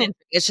isn't,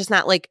 it's just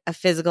not like a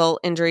physical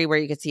injury where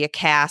you could see a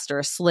cast or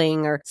a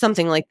sling or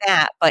something like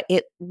that, but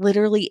it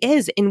literally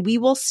is. And we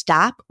will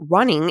stop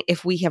running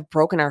if we have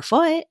broken our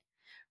foot,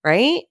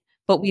 right?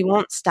 But we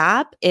won't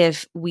stop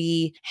if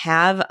we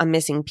have a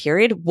missing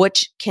period,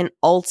 which can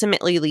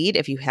ultimately lead,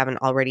 if you haven't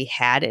already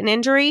had an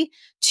injury,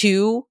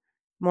 to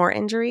more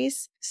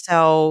injuries.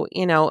 So,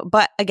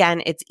 but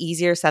again, it's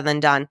easier said than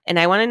done. And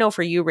I want to know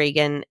for you,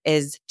 Reagan,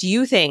 do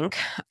you think,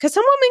 because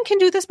some women can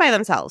do this by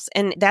themselves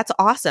and that's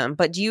awesome,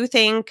 but do you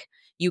think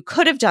you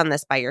could have done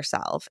this by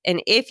yourself?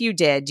 And if you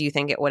did, do you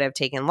think it would have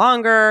taken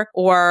longer?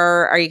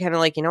 Or are you kind of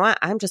like, you know what,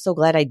 I'm just so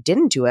glad I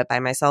didn't do it by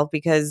myself,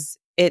 because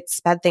it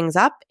sped things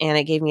up and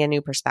it gave me a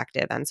new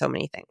perspective on so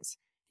many things?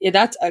 Yeah,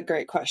 that's a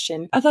great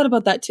question. I thought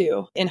about that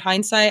too. In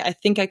hindsight, I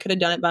think I could have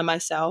done it by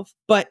myself,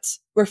 but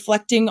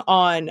reflecting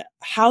on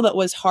how that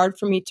was hard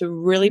for me to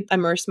really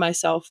immerse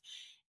myself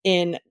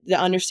in the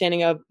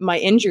understanding of my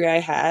injury I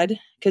had,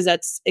 because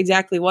that's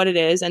exactly what it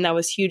is. And that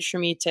was huge for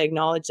me to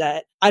acknowledge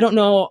that. I don't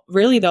know,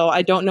 really though,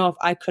 I don't know if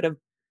I could have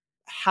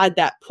had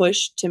that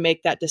push to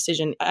make that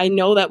decision. I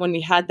know that when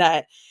we had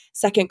that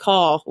second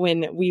call,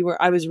 when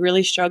I was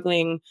really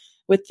struggling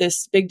with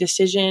this big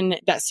decision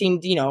that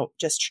seemed,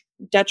 just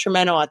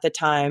detrimental at the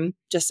time,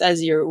 just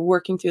as you're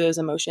working through those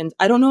emotions.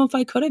 I don't know if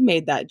I could have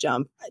made that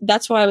jump.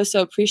 That's why I was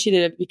so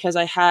appreciative, because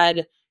I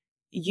had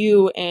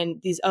you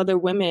and these other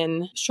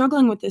women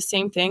struggling with the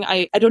same thing.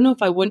 I don't know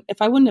if I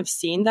wouldn't have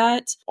seen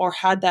that or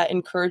had that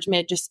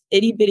encouragement, just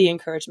itty bitty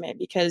encouragement,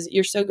 because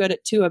you're so good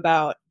at too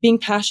about being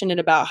passionate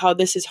about how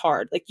this is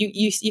hard. Like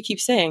you keep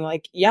saying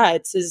like, yeah,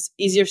 it's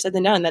easier said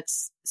than done.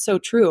 That's so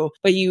true.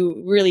 But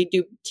you really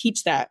do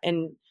teach that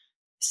and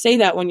say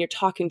that when you're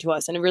talking to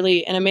us in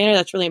a manner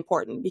that's really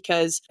important,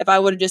 because if I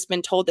would have just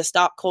been told to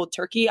stop cold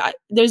turkey,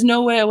 there's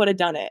no way I would have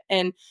done it.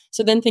 And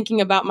so then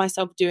thinking about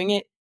myself doing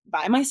it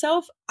by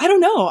myself, I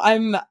don't know.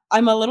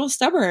 I'm a little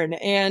stubborn,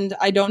 and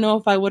I don't know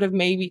if I would have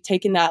maybe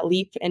taken that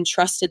leap and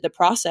trusted the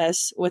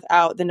process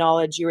without the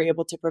knowledge you were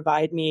able to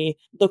provide me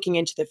looking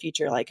into the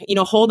future. Like,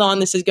 hold on,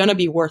 this is going to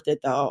be worth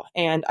it though.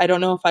 And I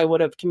don't know if I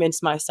would have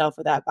convinced myself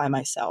of that by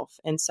myself.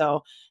 And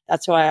so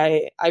that's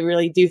why I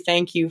really do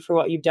thank you for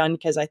what you've done,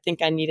 because I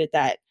think I needed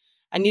that.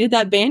 I needed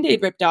that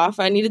Band-Aid ripped off.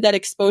 I needed that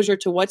exposure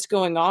to what's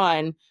going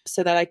on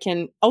so that I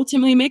can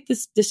ultimately make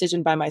this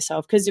decision by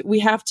myself, because we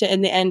have to,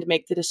 in the end,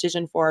 make the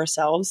decision for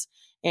ourselves.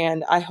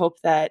 And I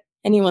hope that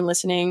anyone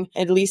listening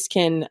at least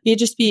can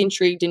just be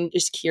intrigued and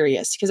just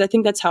curious, because I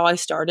think that's how I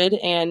started.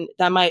 And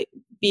that might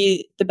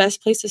be the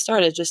best place to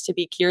start, is just to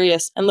be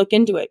curious and look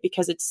into it,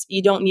 because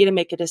you don't need to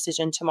make a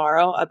decision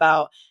tomorrow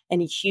about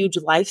any huge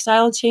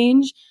lifestyle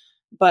change,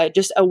 but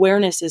just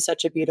awareness is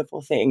such a beautiful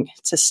thing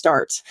to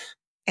start.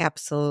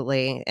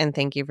 Absolutely. And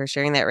thank you for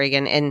sharing that,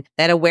 Reagan. And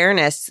that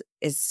awareness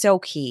is so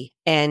key.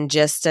 And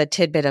just a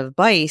tidbit of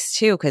advice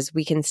too, because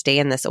we can stay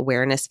in this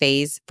awareness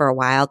phase for a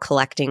while,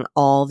 collecting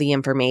all the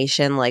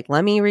information, like,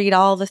 let me read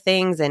all the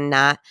things and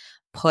not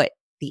put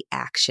the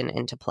action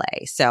into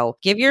play. So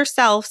give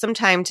yourself some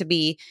time to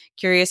be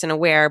curious and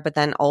aware, but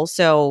then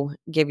also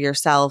give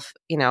yourself,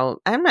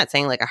 I'm not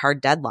saying like a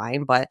hard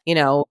deadline, but,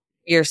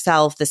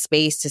 yourself the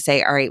space to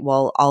say, all right,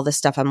 well, all this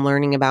stuff I'm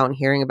learning about and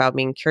hearing about,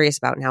 being curious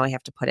about, now I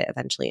have to put it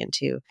eventually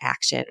into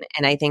action.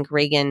 And I think,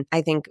 Reagan,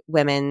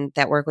 women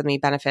that work with me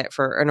benefit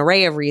for an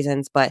array of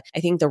reasons, but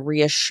I think the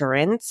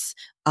reassurance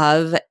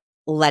of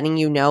letting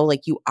you know,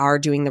 like, you are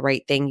doing the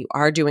right thing, you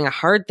are doing a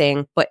hard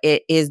thing, but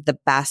it is the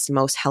best,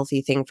 most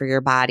healthy thing for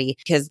your body.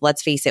 Because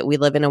let's face it, we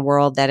live in a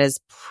world that is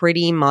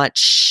pretty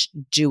much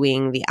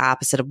doing the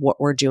opposite of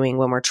what we're doing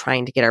when we're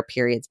trying to get our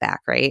periods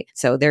back, right?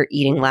 So they're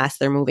eating less,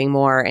 they're moving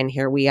more, and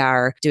here we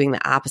are doing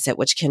the opposite,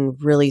 which can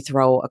really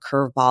throw a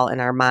curveball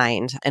in our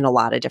mind in a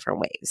lot of different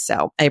ways.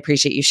 So I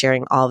appreciate you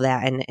sharing all of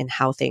that and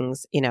how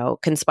things,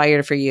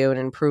 conspired for you and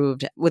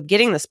improved with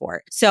getting the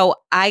sport. So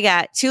I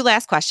got two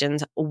last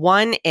questions.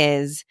 One is,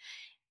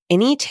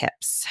 any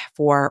tips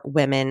for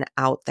women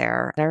out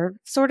there that are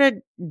sort of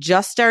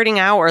just starting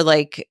out, or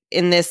like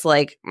in this,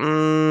 like,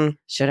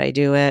 should I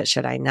do it?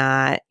 Should I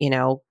not,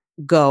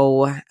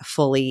 go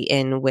fully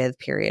in with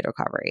period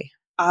recovery?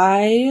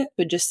 I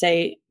would just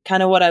say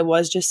kind of what I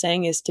was just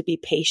saying, is to be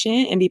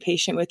patient and be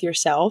patient with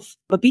yourself,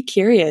 but be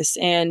curious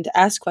and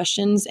ask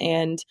questions.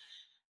 And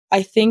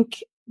I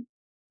think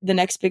the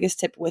next biggest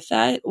tip with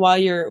that, while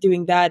you're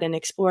doing that and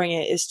exploring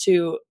it, is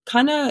to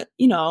kind of,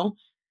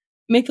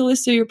 make a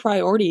list of your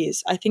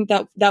priorities. I think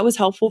that was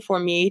helpful for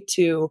me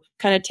to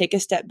kind of take a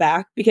step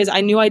back, because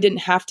I knew I didn't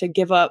have to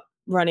give up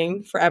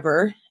running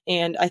forever.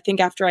 And I think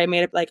after I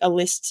made up like a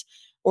list,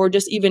 or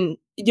just even,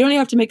 you don't even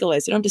have to make a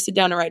list. You don't have to sit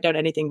down and write down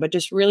anything, but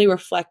just really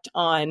reflect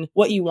on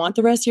what you want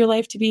the rest of your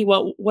life to be.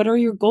 What are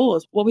your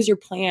goals? What was your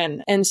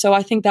plan? And so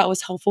I think that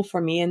was helpful for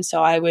me. And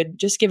so I would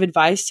just give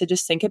advice to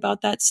just think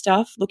about that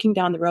stuff looking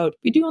down the road.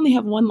 We do only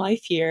have one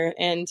life here.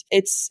 And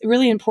it's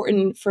really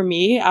important for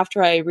me,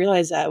 after I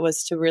realized that,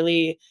 was to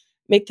really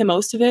make the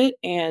most of it.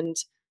 And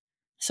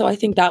so I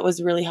think that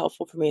was really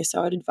helpful for me.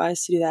 So I'd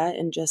advise to do that,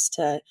 and just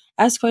to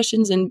ask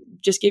questions and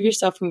just give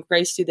yourself some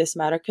grace through this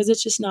matter, because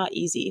it's just not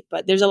easy.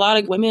 But there's a lot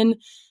of women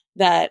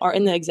that are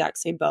in the exact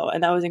same boat,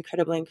 and that was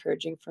incredibly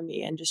encouraging for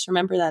me. And just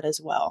remember that as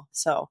well.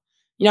 So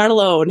you're not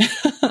alone.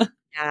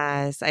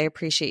 Yes, I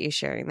appreciate you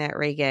sharing that,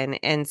 Reagan.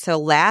 And so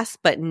last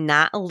but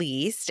not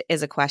least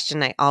is a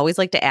question I always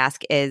like to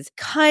ask, is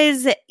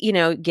because,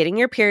 getting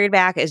your period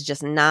back is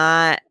just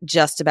not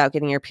just about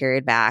getting your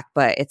period back,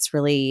 but it's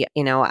really,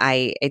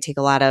 I take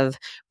a lot of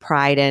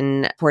pride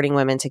in supporting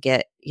women to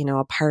get,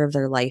 a part of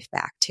their life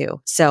back too.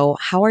 So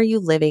how are you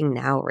living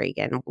now,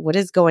 Reagan? What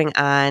is going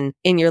on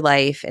in your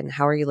life, and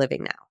how are you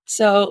living now?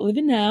 So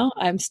living now,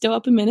 I'm still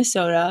up in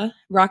Minnesota,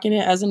 rocking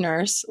it as a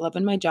nurse,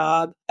 loving my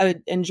job. I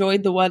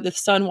enjoyed the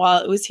sun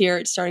while it was here.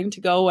 It's starting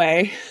to go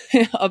away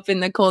up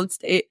in the cold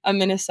state of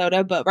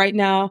Minnesota. But right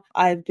now,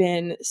 I've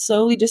been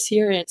slowly just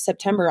here in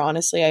September.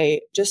 Honestly,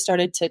 I just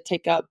started to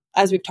take up,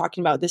 as we've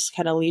talking about, this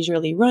kind of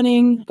leisurely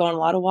running, go on a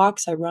lot of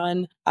walks. I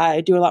run. I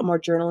do a lot more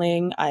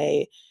journaling.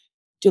 I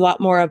do a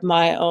lot more of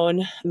my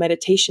own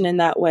meditation in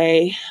that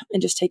way,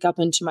 and just take up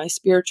into my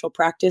spiritual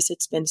practice.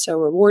 It's been so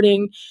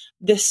rewarding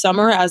this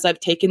summer, as I've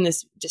taken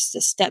this just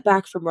a step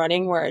back from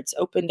running, where it's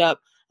opened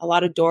up a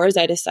lot of doors.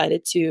 I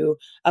decided to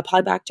apply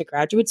back to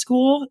graduate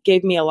school.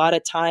 Gave me a lot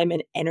of time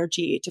and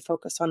energy to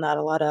focus on that,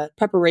 a lot of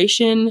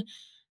preparation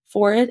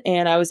for it,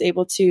 and I was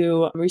able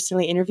to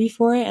recently interview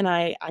for it, and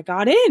I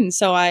got in.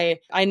 So I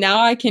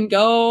can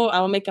go.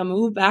 I'll make a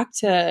move back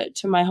to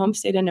my home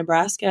state in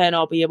Nebraska, and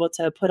I'll be able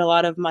to put a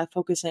lot of my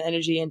focus and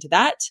energy into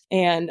that,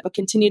 and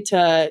continue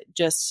to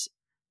just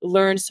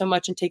learn so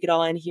much and take it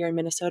all in here in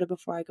Minnesota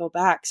before I go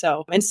back.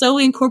 So, and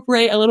slowly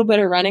incorporate a little bit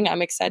of running.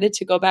 I'm excited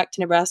to go back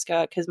to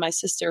Nebraska because my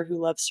sister,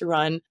 who loves to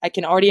run, I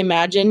can already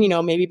imagine,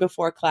 maybe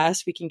before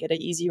class, we can get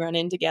an easy run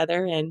in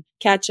together and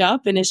catch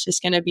up. And it's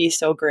just going to be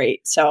so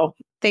great. So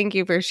thank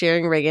you for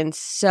sharing, Reagan.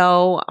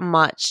 So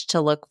much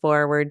to look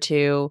forward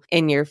to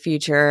in your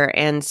future,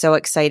 and so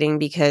exciting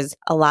because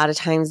a lot of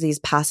times these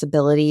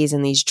possibilities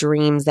and these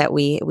dreams that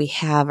we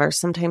have are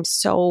sometimes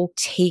so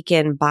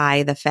taken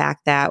by the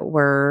fact that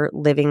we're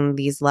living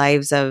these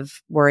lives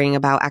of worrying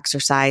about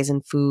exercise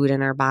and food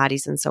and our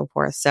bodies and so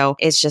forth. So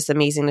it's just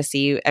amazing to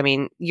see you. I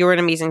mean, you were in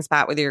an amazing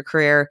spot with your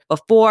career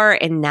before,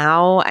 and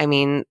now, I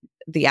mean,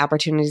 the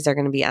opportunities are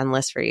going to be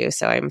endless for you.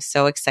 So I'm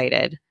so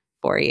excited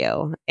for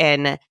you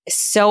and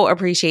so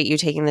appreciate you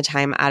taking the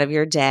time out of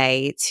your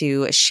day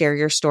to share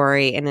your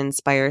story and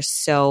inspire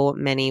so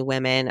many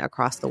women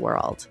across the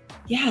world.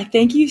 Yeah,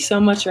 thank you so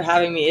much for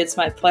having me. It's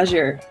my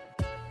pleasure.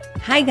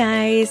 Hi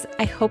guys,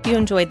 I hope you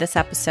enjoyed this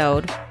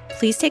episode.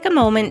 Please take a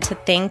moment to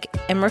think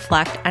and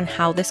reflect on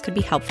how this could be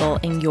helpful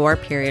in your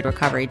period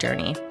recovery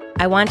journey.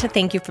 I want to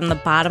thank you from the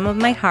bottom of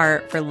my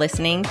heart for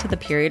listening to the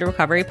Period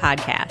Recovery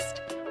Podcast.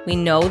 We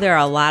know there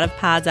are a lot of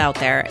pods out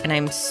there, and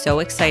I'm so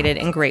excited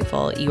and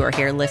grateful you are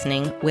here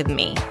listening with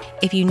me.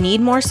 If you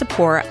need more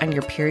support on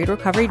your period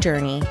recovery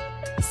journey,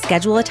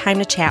 schedule a time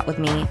to chat with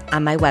me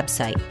on my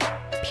website,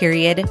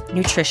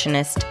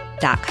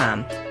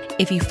 periodnutritionist.com.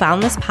 If you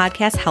found this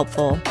podcast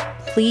helpful,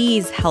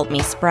 please help me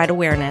spread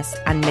awareness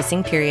on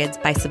missing periods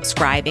by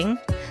subscribing,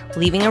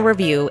 leaving a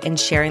review, and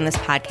sharing this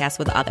podcast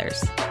with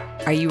others.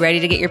 Are you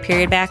ready to get your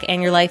period back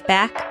and your life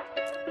back?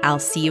 I'll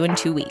see you in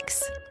 2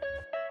 weeks.